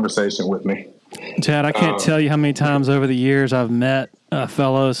that conversation with me. Chad, I can't tell you how many times over the years I've met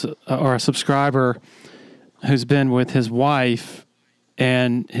fellows or a subscriber who's been with his wife,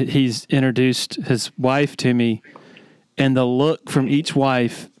 and he's introduced his wife to me, and the look from each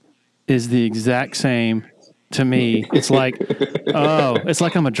wife is the exact same to me. It's like, it's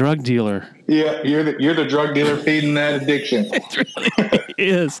like I'm a drug dealer. Yeah, you're the drug dealer feeding that addiction. It really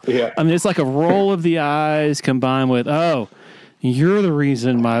is. Yeah. I mean, it's like a roll of the eyes combined with, you're the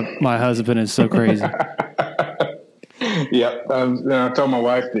reason my husband is so crazy. Yeah. I told my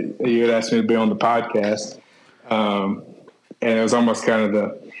wife that you had asked me to be on the podcast, and it was almost kind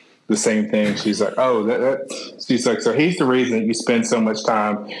of the same thing. She's like, she's like, "So he's the reason that you spend so much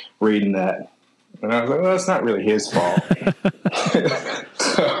time reading that." And I was like, "Well, that's not really his fault."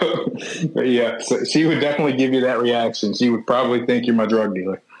 So she would definitely give you that reaction. She would probably think you're my drug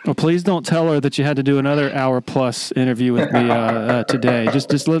dealer. Well, please don't tell her that you had to do another hour-plus interview with me today. Let's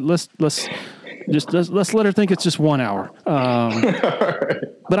let her think it's just 1 hour.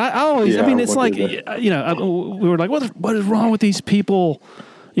 But I always, it's like, we were like, what is wrong with these people?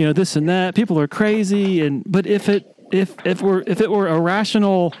 This and that. People are crazy, but if it were a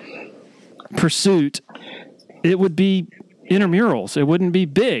rational pursuit, it would be intramurals. It wouldn't be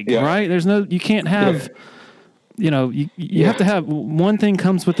big, right? You can't have, you have to have one thing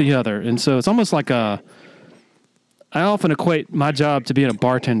comes with the other. And so it's almost like I often equate my job to being a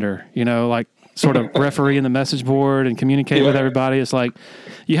bartender, like sort of refereeing the message board and communicate with everybody. It's like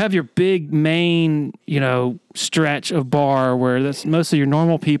you have your big main, stretch of bar where that's mostly your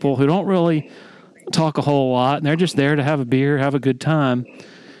normal people who don't really talk a whole lot, and they're just there to have a beer, have a good time.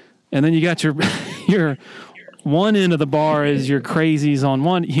 And then you got your one end of the bar is your crazies on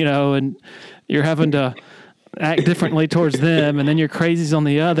one, and you're having to act differently towards them, and then your crazies on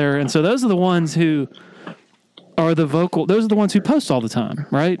the other. And so those are the ones who are the vocal. Those are the ones who post all the time,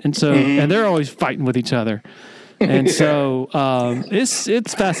 right? And so, and they're always fighting with each other. And so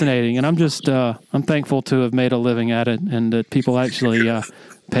it's fascinating, and I'm just I'm thankful to have made a living at it, and that people actually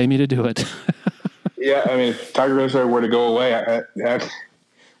pay me to do it. Yeah, I mean, if Tiger Illustrated were to go away, I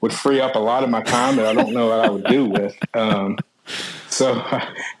would free up a lot of my time that I don't know what I would do with. So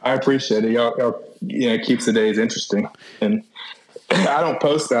I appreciate it. Y'all it keeps the days interesting. And I don't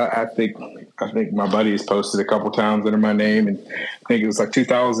post. I think my buddy has posted a couple times under my name, and I think it was like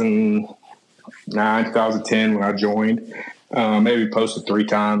 2009, 2010 when I joined. Maybe posted 3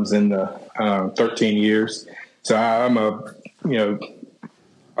 times in the 13 years. So I'm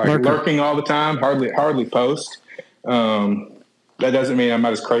lurking all the time. Hardly post. That doesn't mean I'm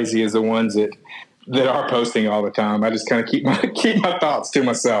not as crazy as the ones that are posting all the time. I just kind of keep my thoughts to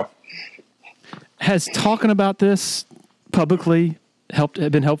myself. Has talking about this publicly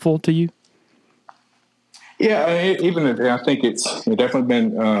been helpful to you? Yeah, I think it's definitely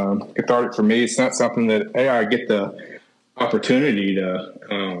been cathartic for me. It's not something that I get the opportunity to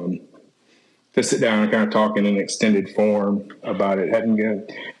sit down and kind of talk in an extended form about it. Hadn't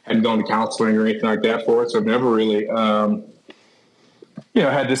gone to counseling or anything like that for it, so I've never really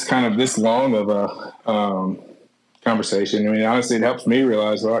had this long of a conversation. I mean, honestly, it helps me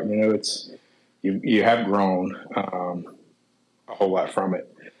realize, it's you have grown a whole lot from it.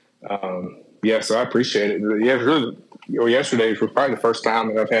 So I appreciate it. Yeah, really. Yesterday was probably the first time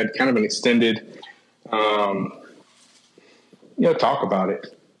that I've had kind of an extended, talk about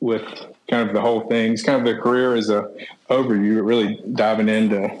it. with kind of the whole thing. It's kind of the career as a overview, really diving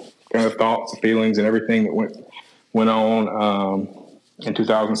into kind of thoughts, feelings, and everything that went on in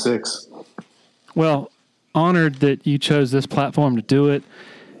 2006. Well, honored that you chose this platform to do it.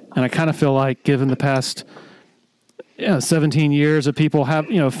 And I kind of feel like, given the past 17 years of people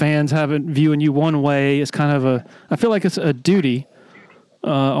fans haven't viewing you one way, it's kind of I feel like it's a duty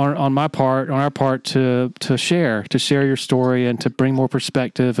on our part to share your story and to bring more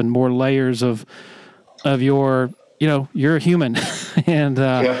perspective and more layers of your, you're a human and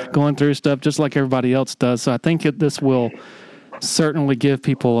going through stuff just like everybody else does. So I think this will certainly give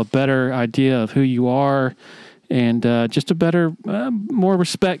people a better idea of who you are and just a better, more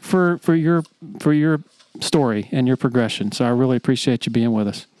respect for your story and your progression. So I really appreciate you being with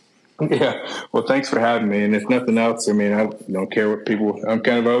us. Yeah. Well, thanks for having me. And if nothing else, I mean, I don't care what people, I'm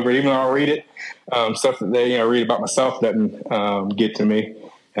kind of over it, even though I'll read it. Stuff that they read about myself doesn't get to me.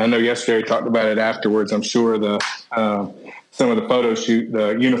 And I know yesterday we talked about it afterwards. I'm sure some of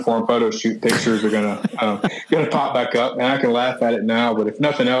the uniform photo shoot pictures are gonna pop back up, and I can laugh at it now. But if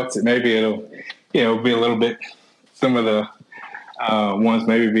nothing else, maybe it'll be a little bit. Some of the ones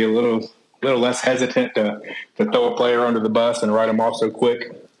maybe be a little less hesitant to throw a player under the bus and write them off so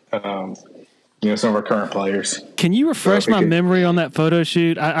quick. Some of our current players. Can you refresh my memory on that photo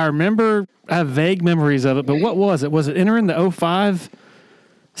shoot? I remember, I have vague memories of it, but what was it? Was it entering the 2005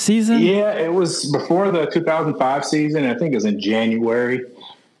 season? Yeah, it was before the 2005 season. I think it was in January.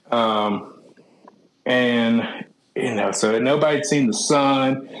 So nobody'd seen the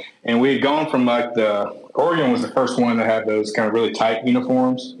sun, and we had gone from Oregon was the first one to have those kind of really tight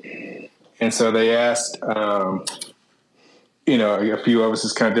uniforms. And so they asked, a few of us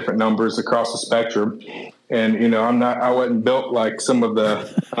is kind of different numbers across the spectrum. And, I wasn't built like some of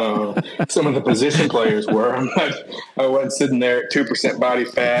the position players were. I wasn't sitting there at 2% body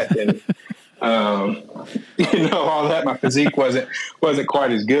fat and, all that. My physique wasn't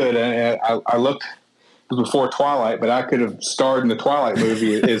quite as good. And I looked, it was before Twilight, but I could have starred in the Twilight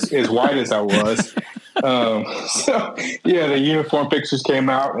movie as white as I was. The uniform pictures came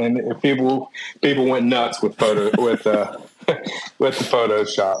out, and people went nuts with the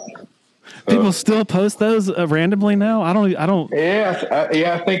Photoshop. People still post those randomly now. I don't.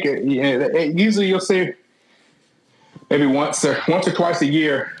 Yeah, I think usually you'll see maybe once or twice a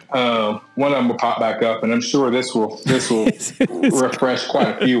year. One of them will pop back up, and I'm sure this will refresh quite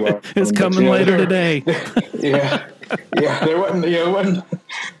a few of them. It's coming later today. Yeah. There wasn't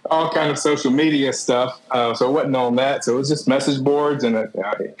all kind of social media stuff, so it wasn't on that. So it was just message boards, and I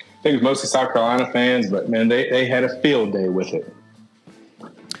think it was mostly South Carolina fans. But man, they had a field day with it.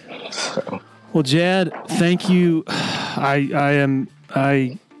 So. Well, Jad, thank you. I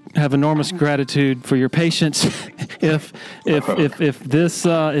have enormous gratitude for your patience. If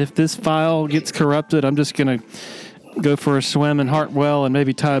this file gets corrupted, I'm just gonna go for a swim in Hartwell and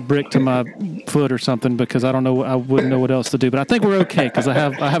maybe tie a brick to my foot or something, because I wouldn't know what else to do. But I think we're okay because I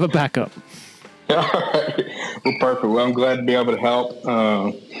have a backup. All right. Well, perfect. Well, I'm glad to be able to help.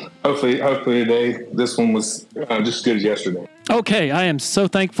 Hopefully today this one was just as good as yesterday. Okay, I am so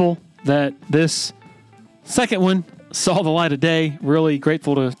thankful that this second one saw the light of day. Really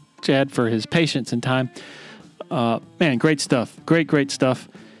grateful to Jad for his patience and time. Man, great stuff. Great stuff.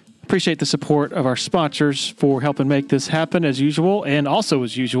 Appreciate the support of our sponsors for helping make this happen as usual. And also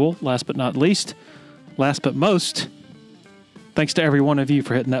as usual, last but not least, last but most, thanks to every one of you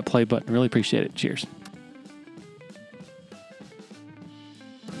for hitting that play button. Really appreciate it. Cheers.